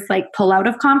speakers pull out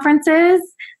of conferences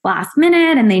last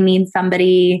minute and they need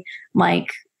somebody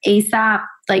ASAP.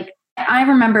 I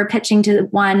remember pitching to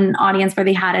one audience where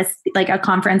they had a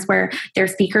conference where their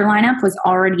speaker lineup was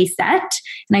already set.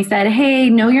 And I said, hey,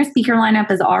 no, your speaker lineup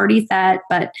is already set,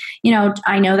 but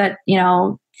I know that,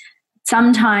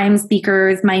 sometimes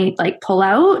speakers might pull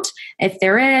out. If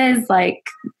there is,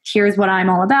 here's what I'm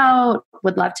all about.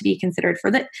 Would love to be considered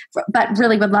but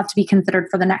really would love to be considered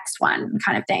for the next one,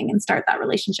 kind of thing, and start that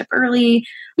relationship early.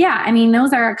 Yeah,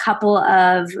 those are a couple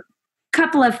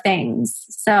of things.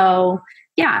 So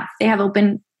yeah, they have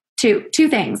open two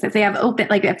things. If they have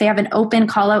an open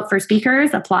call out for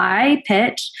speakers, apply,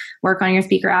 pitch, work on your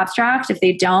speaker abstract. If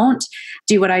they don't,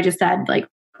 do what I just said,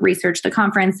 research the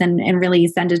conference and really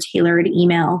send a tailored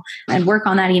email and work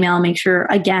on that email. Make sure,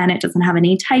 again, it doesn't have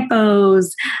any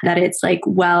typos, that it's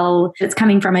it's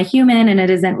coming from a human and it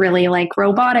isn't really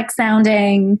robotic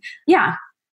sounding. Yeah.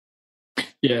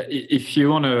 Yeah. If you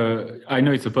want to, I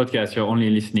know it's a podcast, you're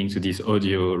only listening to this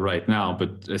audio right now,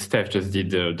 but Steph just did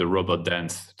the robot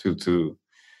dance to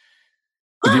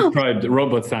describe the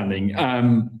robot sounding.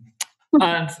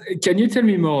 And can you tell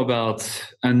me more about,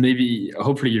 and maybe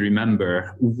hopefully you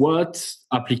remember, what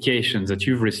applications that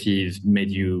you've received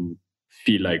made you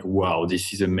feel like, wow,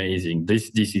 this is amazing. This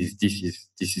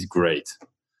is great.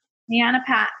 Liana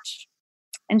Patch.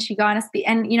 And she got us,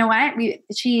 and you know what?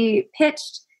 She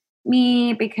pitched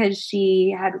me because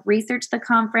she had researched the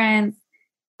conference.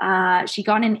 She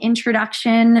got an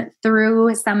introduction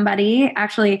through somebody.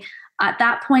 Actually, at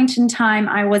that point in time,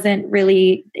 I wasn't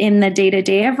really in the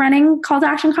day-to-day of running Call to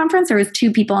Action Conference. There was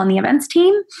 2 people on the events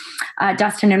team,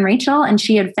 Dustin and Rachel, and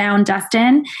she had found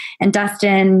Dustin, and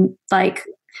Dustin,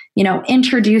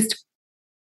 introduced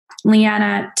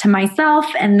Liana to myself,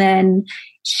 and then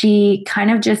she kind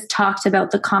of just talked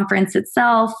about the conference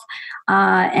itself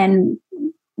and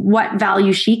what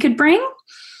value she could bring.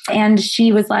 And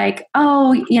she was like,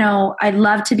 oh, I'd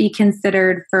love to be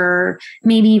considered for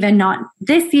maybe even not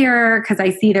this year, because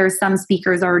I see there's some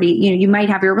speakers already, you might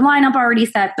have your lineup already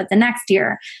set, but the next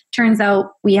year. Turns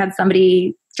out we had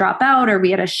somebody drop out, or we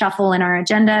had a shuffle in our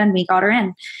agenda, and we got her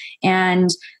in.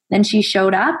 And then she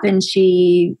showed up and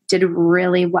she did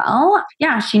really well.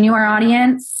 Yeah, she knew our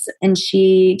audience, and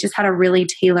she just had a really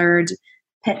tailored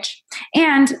pitch.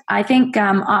 And I think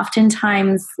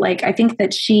oftentimes, I think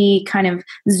that she kind of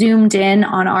zoomed in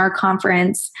on our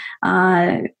conference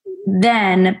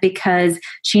then, because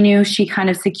she knew she kind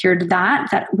of secured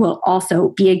that will also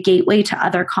be a gateway to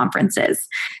other conferences.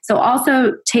 So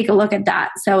also take a look at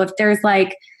that. So if there's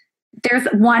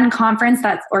one conference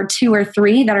or 2 or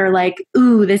 3 that are like,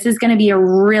 ooh, this is going to be a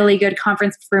really good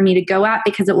conference for me to go at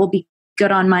because it will be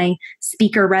good on my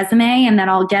speaker resume, and then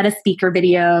I'll get a speaker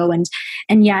video.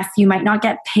 And yes, you might not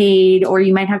get paid, or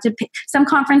you might have to pay. Some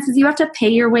conferences you have to pay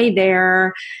your way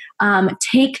there.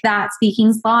 Take that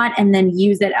speaking slot and then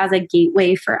use it as a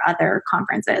gateway for other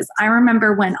conferences. I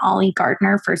remember when Ollie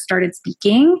Gardner first started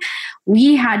speaking,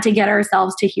 we had to get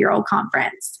ourselves to Hero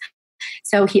Conference.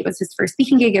 So it was his first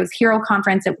speaking gig. It was Hero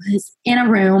Conference. It was in a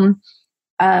room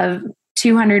of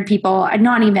 200 people,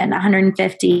 not even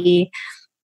 150.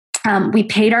 We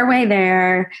paid our way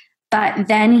there, but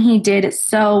then he did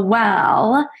so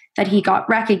well that he got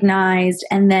recognized,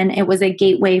 and then it was a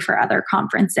gateway for other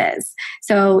conferences.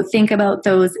 So think about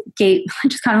those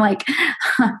just kind of like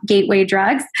gateway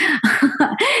drugs,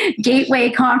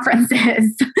 gateway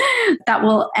conferences that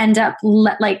will end up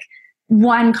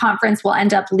one conference will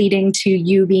end up leading to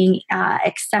you being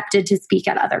accepted to speak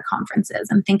at other conferences,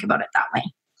 and think about it that way.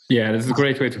 Yeah, that's a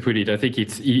great way to put it. I think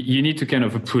you need to kind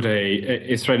of put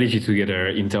a strategy together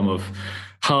in terms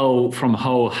of from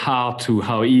how hard to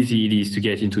how easy it is to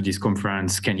get into this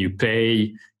conference. Can you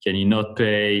pay? Can you not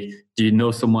pay? Do you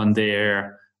know someone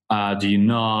there? Do you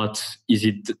not? Is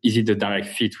it the direct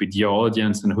fit with your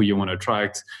audience and who you want to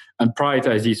attract? And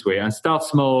prioritize this way and start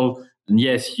small. And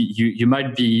yes, you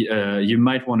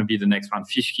might want to be the next Rand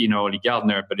Fishkin or Ollie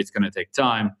Gardner, but it's going to take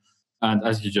time. And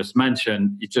as you just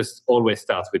mentioned, it just always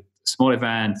starts with small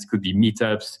events, could be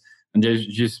meetups, and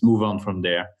just move on from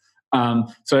there.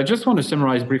 So I just want to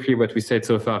summarize briefly what we said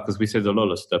so far, because we said a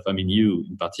lot of stuff. I mean, you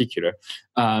in particular.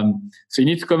 So you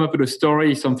need to come up with a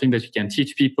story, something that you can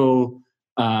teach people.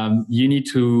 You need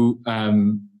to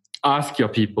ask your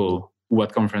people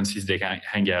what conferences they can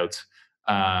hang out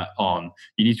on.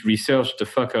 You need to research the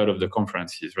fuck out of the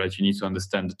conferences, right? You need to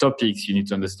understand the topics. You need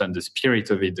to understand the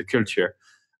spirit of it, the culture.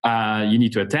 You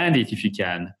need to attend it if you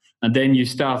can. And then you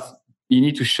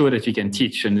need to show that you can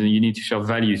teach, and then you need to show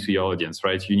value to your audience,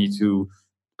 right? You need to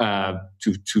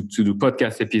do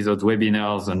podcast episodes,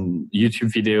 webinars, and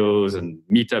YouTube videos, and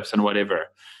meetups, and whatever.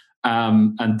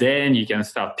 And then you can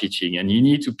start pitching. And you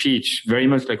need to pitch very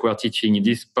much like we're teaching in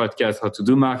this podcast, how to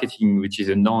do marketing, which is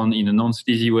in a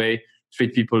non-sleazy way.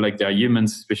 Treat people like they're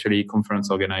humans, especially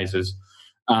conference organizers.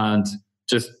 And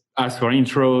just ask for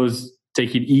intros,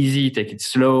 take it easy, take it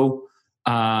slow,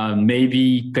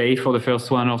 maybe pay for the first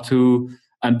 1 or 2,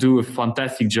 and do a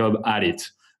fantastic job at it.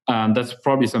 That's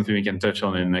probably something we can touch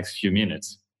on in the next few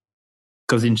minutes.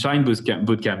 Because in Shine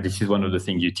Bootcamp, this is one of the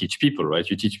things you teach people, right?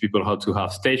 You teach people how to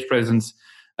have stage presence,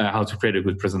 how to create a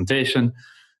good presentation.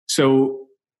 So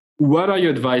what are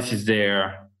your advices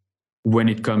there when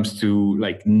it comes to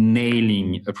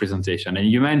nailing a presentation?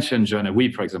 And you mentioned Joanna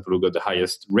Wiebe, for example, who got the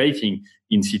highest rating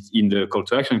in the Call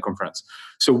to Action conference.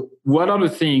 So what are the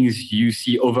things you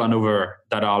see over and over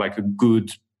that are a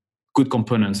good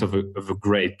components of a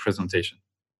great presentation?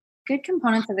 Good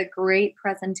components of a great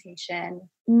presentation: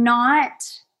 not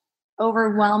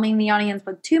overwhelming the audience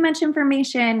with too much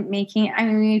information,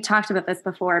 we talked about this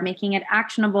before, making it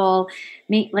actionable,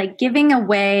 giving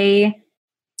away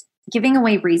giving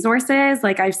away resources.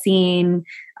 Like I've seen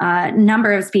a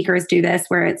number of speakers do this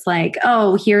where it's like,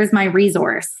 oh, here's my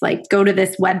resource. Like go to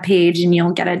this webpage and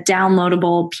you'll get a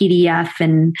downloadable PDF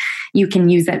and you can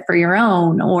use it for your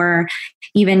own. Or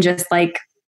even just like,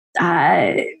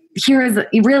 here's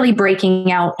really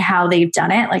breaking out how they've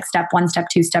done it, like step 1, step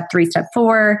 2, step 3, step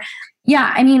 4.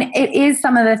 Yeah, I mean, it is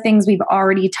some of the things we've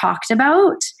already talked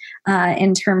about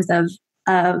in terms of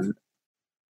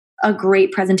a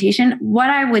great presentation.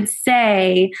 What I would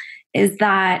say is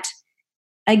that,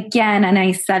 again, and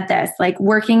I said this, like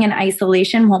working in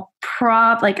isolation will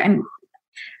I'm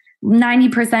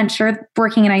 90% sure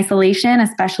working in isolation,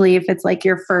 especially if it's like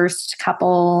your first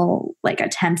couple like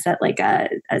attempts at like a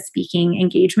speaking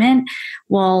engagement,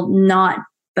 will not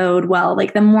bode well.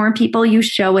 Like the more people you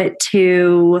show it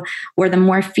to, or the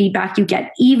more feedback you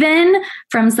get, even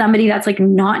from somebody that's like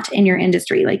not in your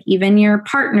industry, like even your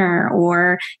partner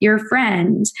or your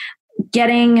friend,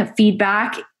 getting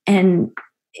feedback and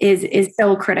is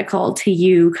so critical to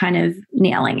you kind of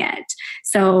nailing it.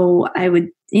 So I would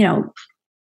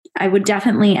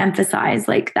definitely emphasize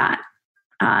like that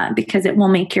because it will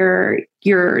make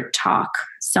your talk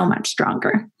so much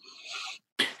stronger.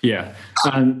 Yeah.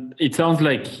 And it sounds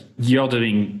like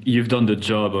you've done the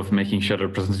job of making sure the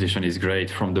presentation is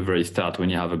great from the very start when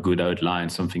you have a good outline,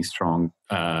 something strong,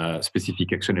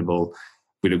 specific, actionable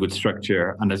with a good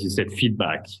structure. And as you said,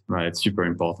 feedback, right? Super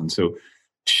important. So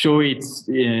show it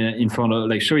in front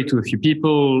of, show it to a few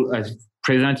people,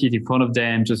 present it in front of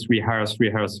them, just rehearse.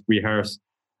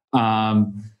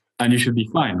 And you should be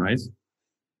fine, right?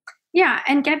 Yeah.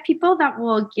 And get people that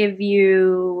will give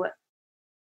you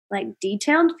like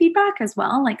detailed feedback as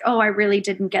well. Like, oh, I really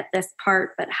didn't get this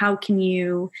part, but how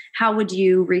would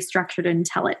you restructure it and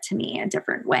tell it to me a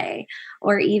different way?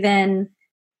 Or even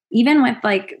with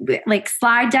like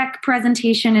slide deck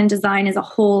presentation and design is a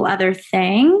whole other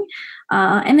thing.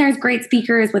 And there's great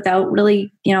speakers without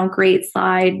really, great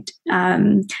slide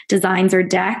designs or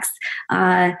decks.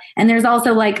 And there's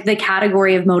also like the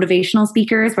category of motivational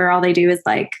speakers where all they do is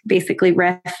like basically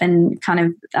riff and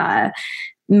kind of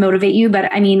motivate you.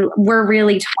 But I mean, we're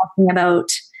really talking about,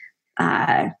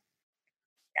 I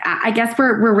guess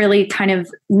we're really kind of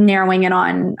narrowing it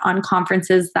on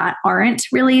conferences that aren't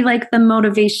really like the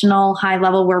motivational high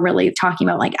level. We're really talking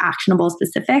about like actionable,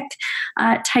 specific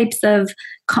types of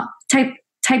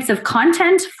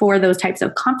content for those types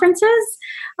of conferences.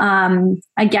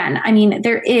 Again, I mean,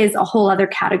 there is a whole other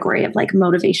category of like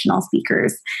motivational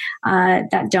speakers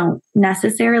that don't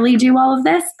necessarily do all of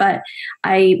this, but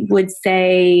I would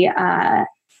say,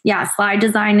 slide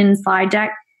design and slide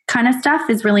deck kind of stuff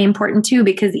is really important too,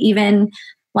 because even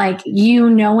like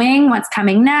knowing what's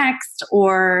coming next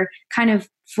or kind of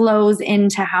flows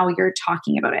into how you're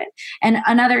talking about it. And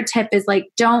another tip is like,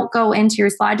 don't go into your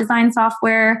slide design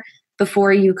software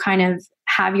before you kind of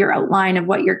have your outline of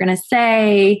what you're going to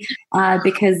say,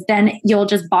 because then you'll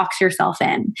just box yourself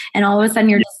in. And all of a sudden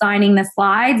you're designing the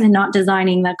slides and not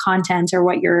designing the content or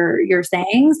what you're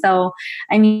saying. So,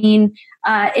 I mean,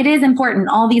 it is important.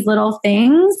 All these little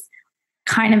things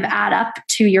kind of add up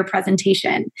to your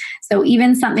presentation. So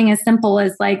even something as simple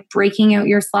as like breaking out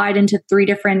your slide into three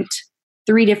different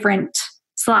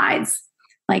slides.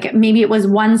 Like maybe it was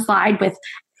one slide with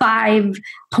 5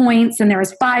 points and there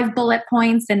was 5 bullet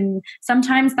points, and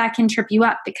sometimes that can trip you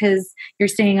up because you're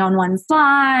staying on one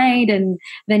slide and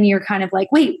then you're kind of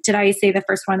like, wait, did I say the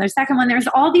first one or the second one? There's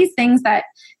all these things that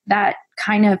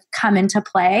kind of come into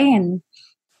play, and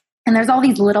there's all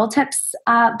these little tips,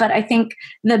 but I think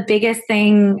the biggest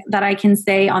thing that I can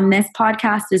say on this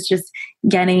podcast is just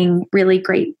getting really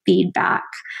great feedback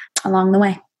along the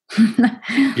way.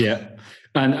 Yeah.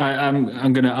 And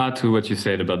I'm going to add to what you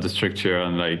said about the structure.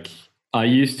 And like, I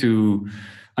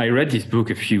read this book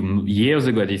a few years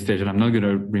ago at this stage, and I'm not going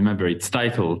to remember its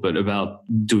title, but about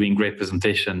doing great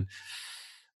presentation.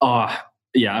 I'm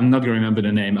not going to remember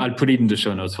the name. I'll put it in the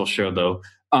show notes for sure though.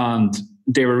 And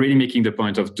they were really making the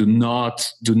point of do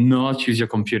not use your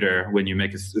computer when you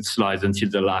make a slide until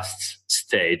the last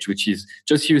stage, which is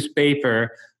just use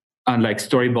paper and like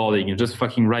storyboarding and just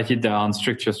fucking write it down,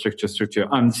 structure.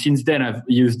 And since then I've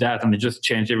used that and it just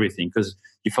changed everything, because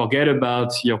you forget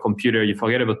about your computer, you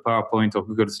forget about PowerPoint or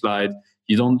Google Slide,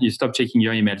 you stop checking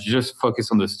your email, you just focus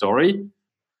on the story.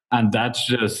 And that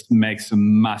just makes a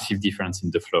massive difference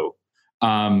in the flow.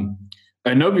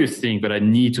 An obvious thing, but I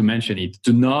need to mention it.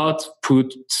 Do not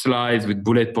put slides with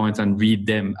bullet points and read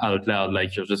them out loud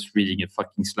like you're just reading a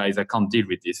fucking slides. I can't deal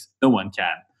with this. No one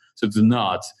can. So do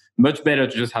not. Much better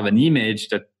to just have an image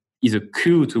that is a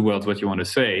clue towards what you want to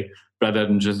say rather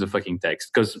than just the fucking text.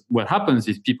 Because what happens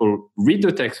is people read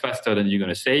the text faster than you're going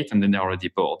to say it, and then they're already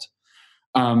bored.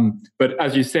 But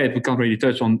as you said, we can't really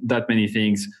touch on that many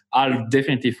things. I'll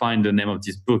definitely find the name of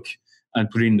this book and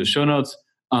put it in the show notes,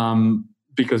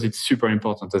 because it's super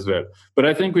important as well. But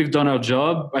I think we've done our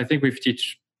job. I think we've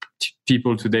teach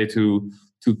people today to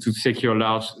secure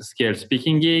large scale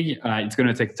speaking gig. It's going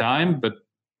to take time, but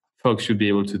folks should be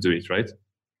able to do it, right?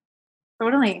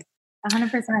 Totally.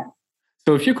 100%.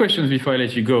 So a few questions before I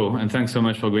let you go, and thanks so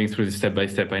much for going through this step by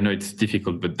step. I know it's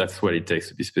difficult, but that's what it takes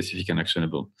to be specific and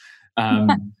actionable. Love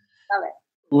it.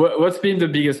 What's been the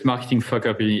biggest marketing fuck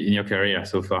up in your career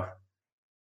so far?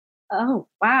 Oh,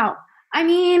 wow. I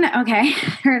mean, okay,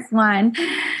 here's one.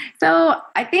 So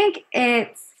I think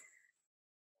it's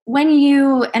when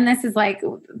you, and this is like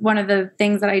one of the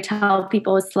things that I tell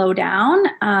people is slow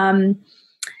down.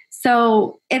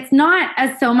 So it's not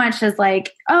as so much as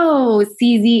like, oh,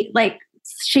 CZ, like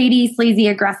shady, sleazy,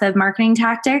 aggressive marketing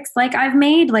tactics like I've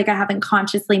made. Like I haven't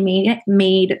consciously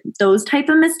made those type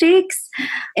of mistakes.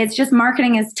 It's just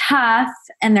marketing is tough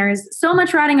and there's so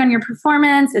much riding on your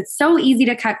performance. It's so easy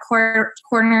to cut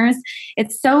corners.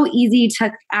 It's so easy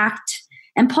to act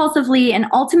impulsively and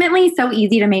ultimately so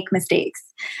easy to make mistakes.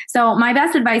 So my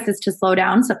best advice is to slow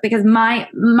down. So because my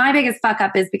biggest fuck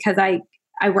up is because I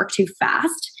work too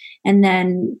fast. And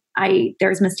then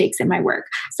there's mistakes in my work.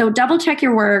 So double check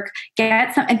your work,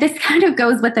 get some, and this kind of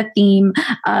goes with the theme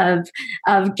of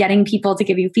getting people to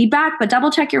give you feedback, but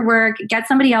double check your work, get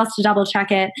somebody else to double check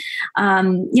it. I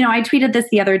tweeted this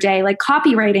the other day, like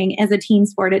copywriting is a team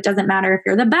sport. It doesn't matter if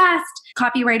you're the best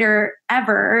copywriter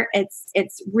ever.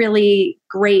 It's really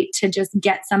great to just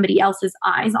get somebody else's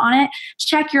eyes on it.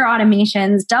 Check your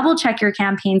automations, double check your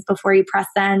campaigns before you press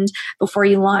send, before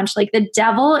you launch. Like the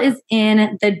devil is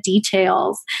in the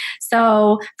details.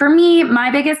 So for me, my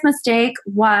biggest mistake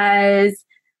was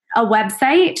a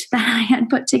website that I had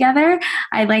put together.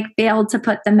 I failed to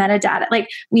put the metadata. Like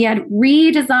we had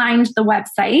redesigned the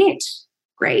website.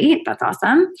 Great. That's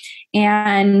awesome.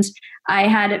 And I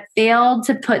had failed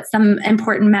to put some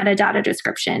important metadata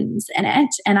descriptions in it.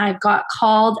 And I got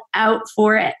called out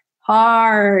for it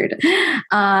hard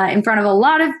in front of a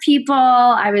lot of people.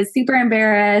 I was super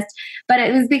embarrassed, but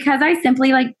it was because I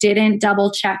simply didn't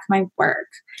double check my work.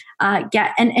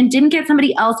 And didn't get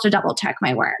somebody else to double check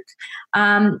my work.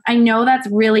 I know that's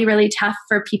really, really tough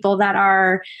for people that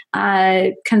are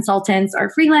consultants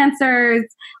or freelancers.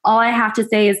 All I have to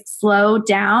say is slow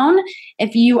down.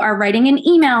 If you are writing an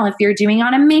email, if you're doing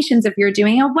automations, if you're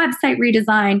doing a website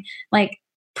redesign,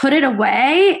 put it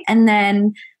away and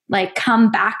then come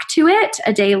back to it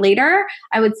a day later.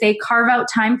 I would say carve out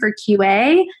time for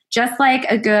QA, just like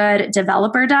a good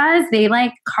developer does. They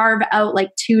carve out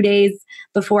 2 days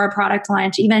before a product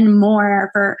launch, even more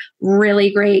for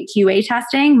really great QA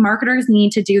testing. Marketers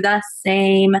need to do the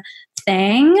same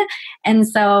thing. And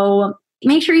so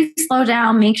make sure you slow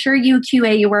down, make sure you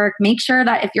QA your work, make sure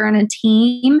that if you're in a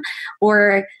team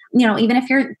or, even if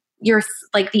you're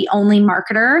the only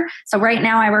marketer. So right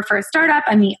now I work for a startup.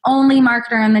 I'm the only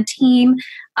marketer on the team.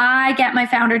 I get my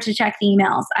founder to check the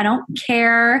emails. I don't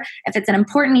care if it's an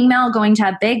important email going to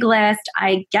a big list.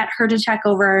 I get her to check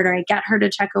over it, or I get her to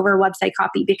check over website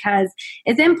copy because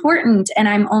it's important and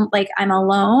I'm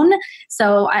alone.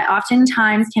 So I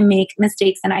oftentimes can make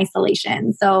mistakes in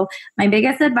isolation. So my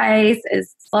biggest advice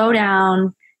is slow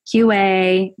down,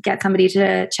 QA, get somebody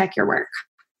to check your work.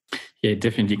 Yeah, it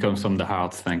definitely comes from the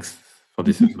heart. Thanks for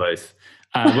this advice.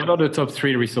 What are the top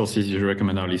 3 resources you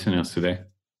recommend our listeners today?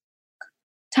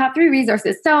 Top 3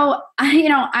 resources. So,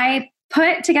 I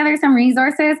put together some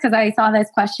resources because I saw this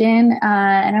question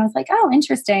and I was like, oh,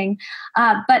 interesting.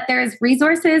 But there's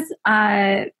resources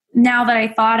now that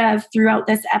I thought of throughout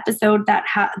this episode that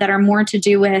are more to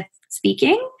do with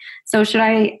speaking. So should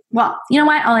I, well, you know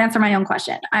what? I'll answer my own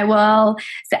question. I'm going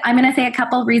to say a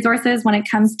couple of resources when it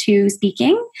comes to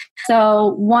speaking.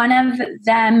 So one of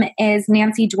them is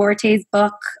Nancy Duarte's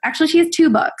book. Actually, she has 2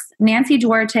 books. Nancy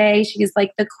Duarte, she's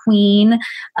the queen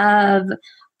of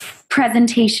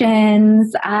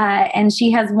presentations. And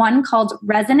she has one called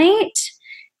Resonate.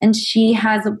 And she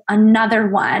has another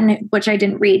one, which I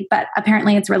didn't read, but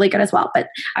apparently it's really good as well. But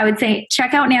I would say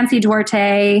check out Nancy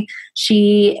Duarte.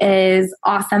 She is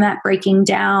awesome at breaking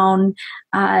down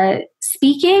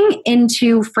speaking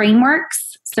into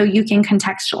frameworks so you can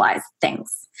contextualize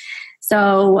things.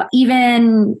 So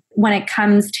even when it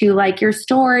comes to your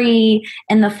story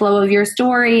and the flow of your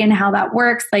story and how that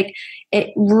works, it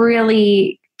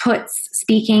really puts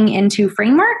speaking into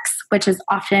frameworks, which is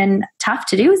often tough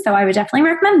to do. So I would definitely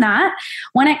recommend that.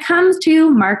 When it comes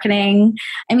to marketing,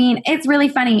 it's really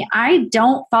funny. I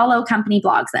don't follow company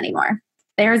blogs anymore.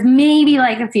 There's maybe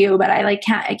a few, but I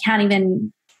can't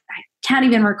even, can't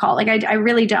even recall. Like I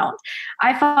really don't.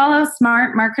 I follow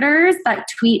smart marketers that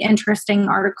tweet interesting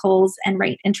articles and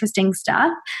write interesting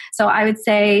stuff. So I would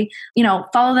say,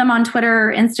 follow them on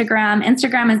Twitter, Instagram.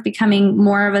 Instagram is becoming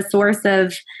more of a source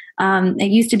of, it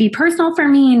used to be personal for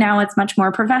me. Now it's much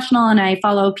more professional, and I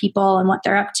follow people and what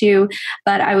they're up to.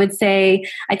 But I would say,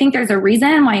 I think there's a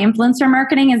reason why influencer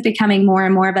marketing is becoming more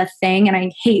and more of a thing. And I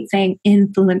hate saying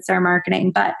influencer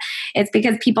marketing, but it's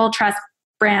because people trust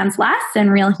brands less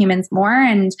and real humans more.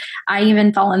 And I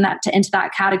even fall into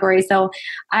that category. So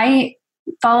I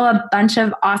follow a bunch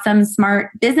of awesome, smart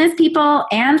business people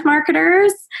and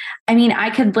marketers. I mean, I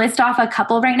could list off a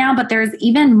couple right now, but there's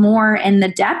even more in the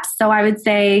depth. So I would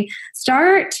say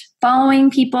start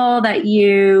following people that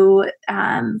you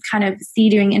kind of see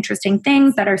doing interesting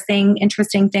things, that are saying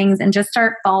interesting things, and just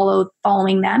start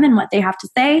following them and what they have to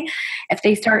say. If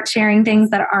they start sharing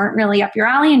things that aren't really up your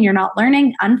alley and you're not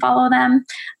learning, unfollow them.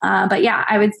 But yeah,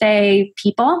 I would say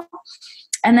people.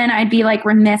 And then I'd be like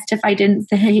remiss if I didn't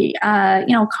say,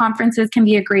 conferences can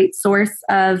be a great source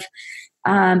of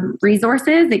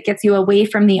resources. It gets you away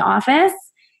from the office.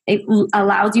 It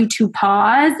allows you to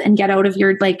pause and get out of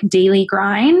your daily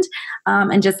grind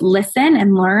and just listen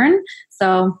and learn.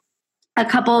 So a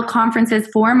couple of conferences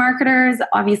for marketers,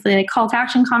 obviously like Call to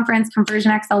Action Conference,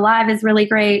 Conversion XL Live is really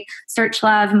great, Search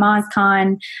Love,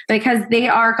 MozCon, because they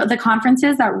are the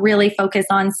conferences that really focus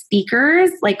on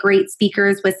speakers, like great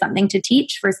speakers with something to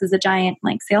teach versus a giant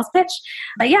sales pitch.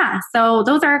 But yeah, so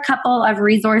those are a couple of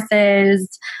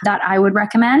resources that I would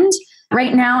recommend.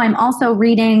 Right now, I'm also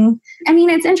reading,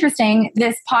 it's interesting.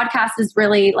 This podcast is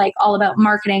really all about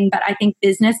marketing, but I think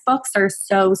business books are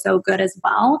so, so good as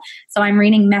well. So I'm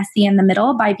reading Messy in the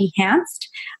Middle by Behance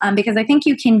because I think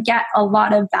you can get a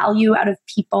lot of value out of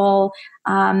people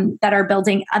that are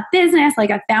building a business, like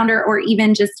a founder or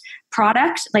even just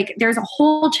product. There's a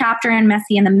whole chapter in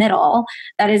Messy in the Middle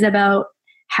that is about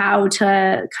how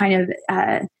to kind of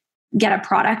get a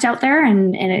product out there,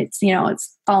 and it's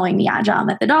it's following the agile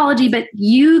methodology, but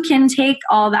you can take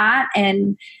all that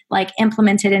and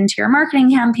implement it into your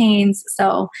marketing campaigns.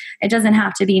 So it doesn't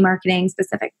have to be marketing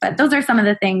specific, but those are some of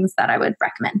the things that I would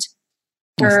recommend.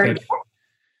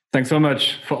 Thanks so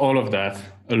much for all of that.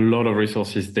 A lot of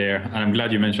resources there. And I'm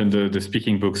glad you mentioned the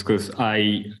speaking books, because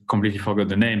I completely forgot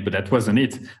the name, but that wasn't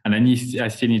it. And I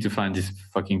still need to find this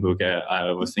fucking book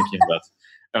I was thinking about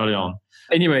early on.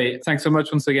 Anyway, thanks so much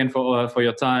once again for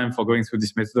your time, for going through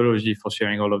this methodology, for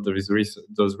sharing all of those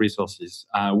resources.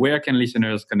 Where can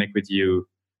listeners connect with you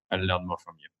and learn more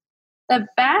from you? The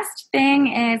best thing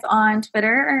is on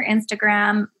Twitter or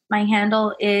Instagram. My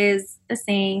handle is the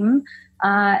same.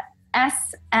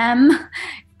 SM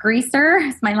Greaser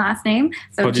is my last name.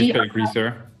 So how do you spell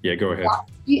Greaser? Yeah, go ahead.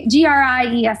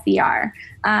 GRIESER.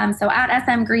 So at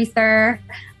SM Greaser,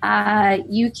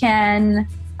 you can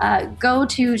go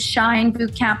to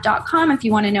shinebootcamp.com if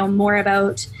you want to know more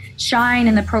about Shine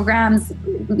and the programs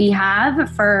we have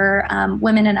for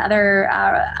women and other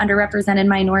underrepresented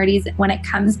minorities when it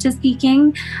comes to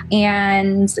speaking.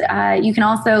 And you can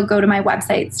also go to my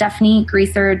website,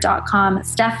 stephaniegreaser.com.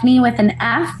 Stephanie with an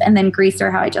F and then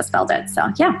Greaser, how I just spelled it.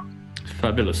 So yeah.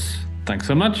 Fabulous. Thanks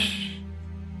so much.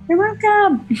 You're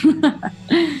welcome.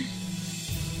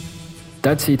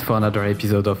 That's it for another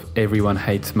episode of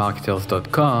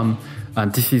EveryoneHatesMarketers.com.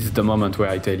 And this is the moment where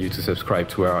I tell you to subscribe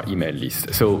to our email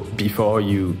list. So before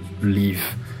you leave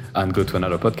and go to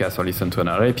another podcast or listen to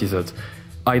another episode,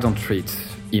 I don't treat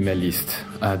email list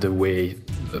the way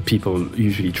people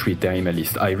usually treat their email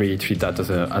list. I really treat that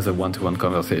as a one-to-one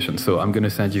conversation. So I'm going to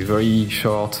send you very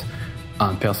short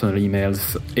and personal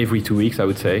emails every 2 weeks, I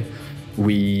would say.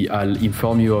 I'll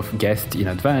inform you of guests in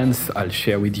advance. I'll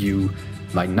share with you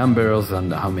my numbers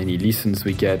and how many listens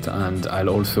we get, and I'll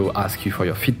also ask you for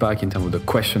your feedback in terms of the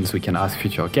questions we can ask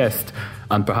future guests,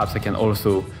 and perhaps I can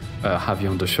also have you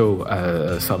on the show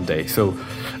someday. So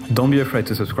don't be afraid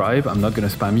to subscribe. I'm not going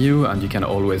to spam you, and you can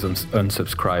always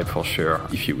unsubscribe for sure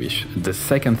if you wish. The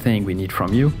second thing we need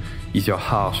from you is your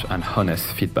harsh and honest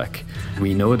feedback.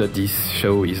 We know that this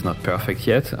show is not perfect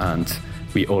yet, and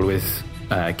we always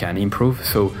can improve.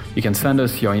 So you can send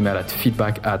us your email at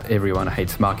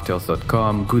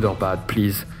feedback@everyonehatesmarketers.com. Good or bad,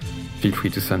 please feel free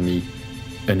to send me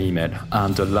an email.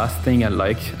 And the last thing I'd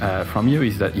like from you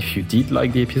is that if you did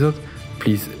like the episode,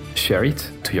 please share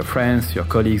it to your friends, your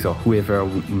colleagues, or whoever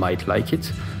might like it.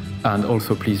 And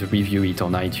also please review it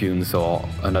on iTunes or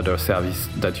another service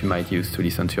that you might use to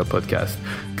listen to your podcast.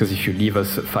 Because if you leave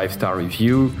us a 5-star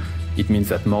review, it means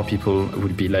that more people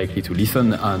will be likely to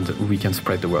listen and we can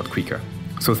spread the word quicker.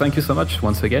 So thank you so much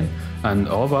once again, and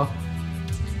au revoir.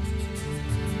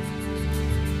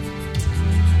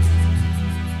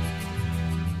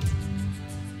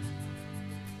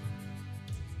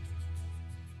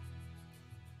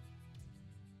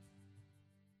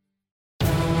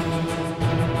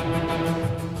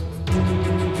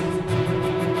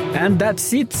 And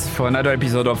that's it for another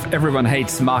episode of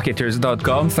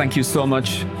EveryoneHatesMarketers.com. Thank you so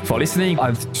much for listening.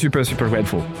 I'm super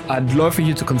grateful. I'd love for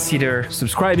you to consider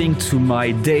subscribing to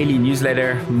my daily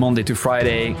newsletter, Monday to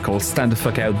Friday, called Stand the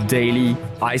Fuck Out Daily.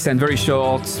 I send very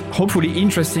short, hopefully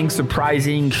interesting,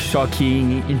 surprising,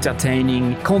 shocking,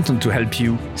 entertaining content to help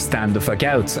you stand the fuck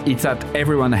out. It's at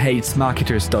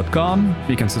EveryoneHatesMarketers.com.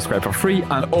 You can subscribe for free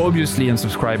and obviously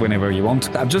unsubscribe whenever you want.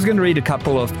 I'm just going to read a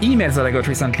couple of emails that I got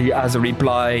recently as a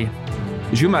reply.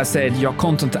 Juma said, your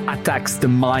content attacks the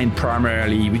mind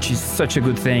primarily, which is such a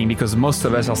good thing because most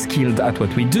of us are skilled at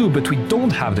what we do, but we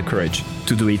don't have the courage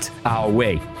to do it our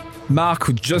way. Mark,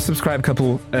 who just subscribed a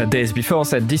couple days before,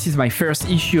 said, this is my first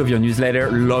issue of your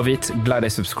newsletter. Love it. Glad I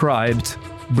subscribed.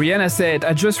 Brianna said,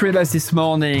 I just realized this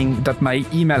morning that my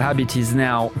email habit is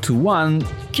now to 1,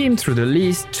 skim through the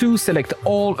list, 2, select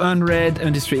all unread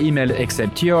industry email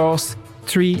except yours,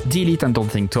 3, delete and don't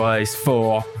think twice,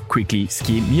 4, quickly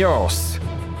skim yours.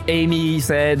 Amy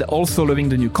said, also loving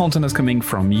the new content that's coming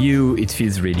from you. It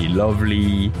feels really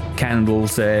lovely. Candle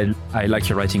said, I like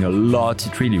your writing a lot.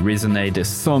 It really resonates. There's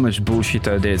so much bullshit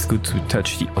out there. It's good to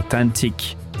touch the authentic.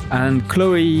 And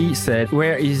Chloe said,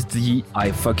 where is the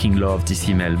I fucking love this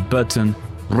email button?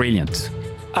 Brilliant.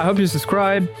 I hope you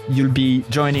subscribe. You'll be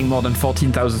joining more than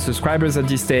 14,000 subscribers at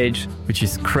this stage, which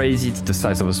is crazy. It's the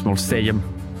size of a small stadium.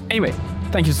 Anyway,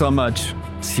 thank you so much.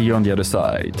 See you on the other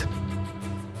side.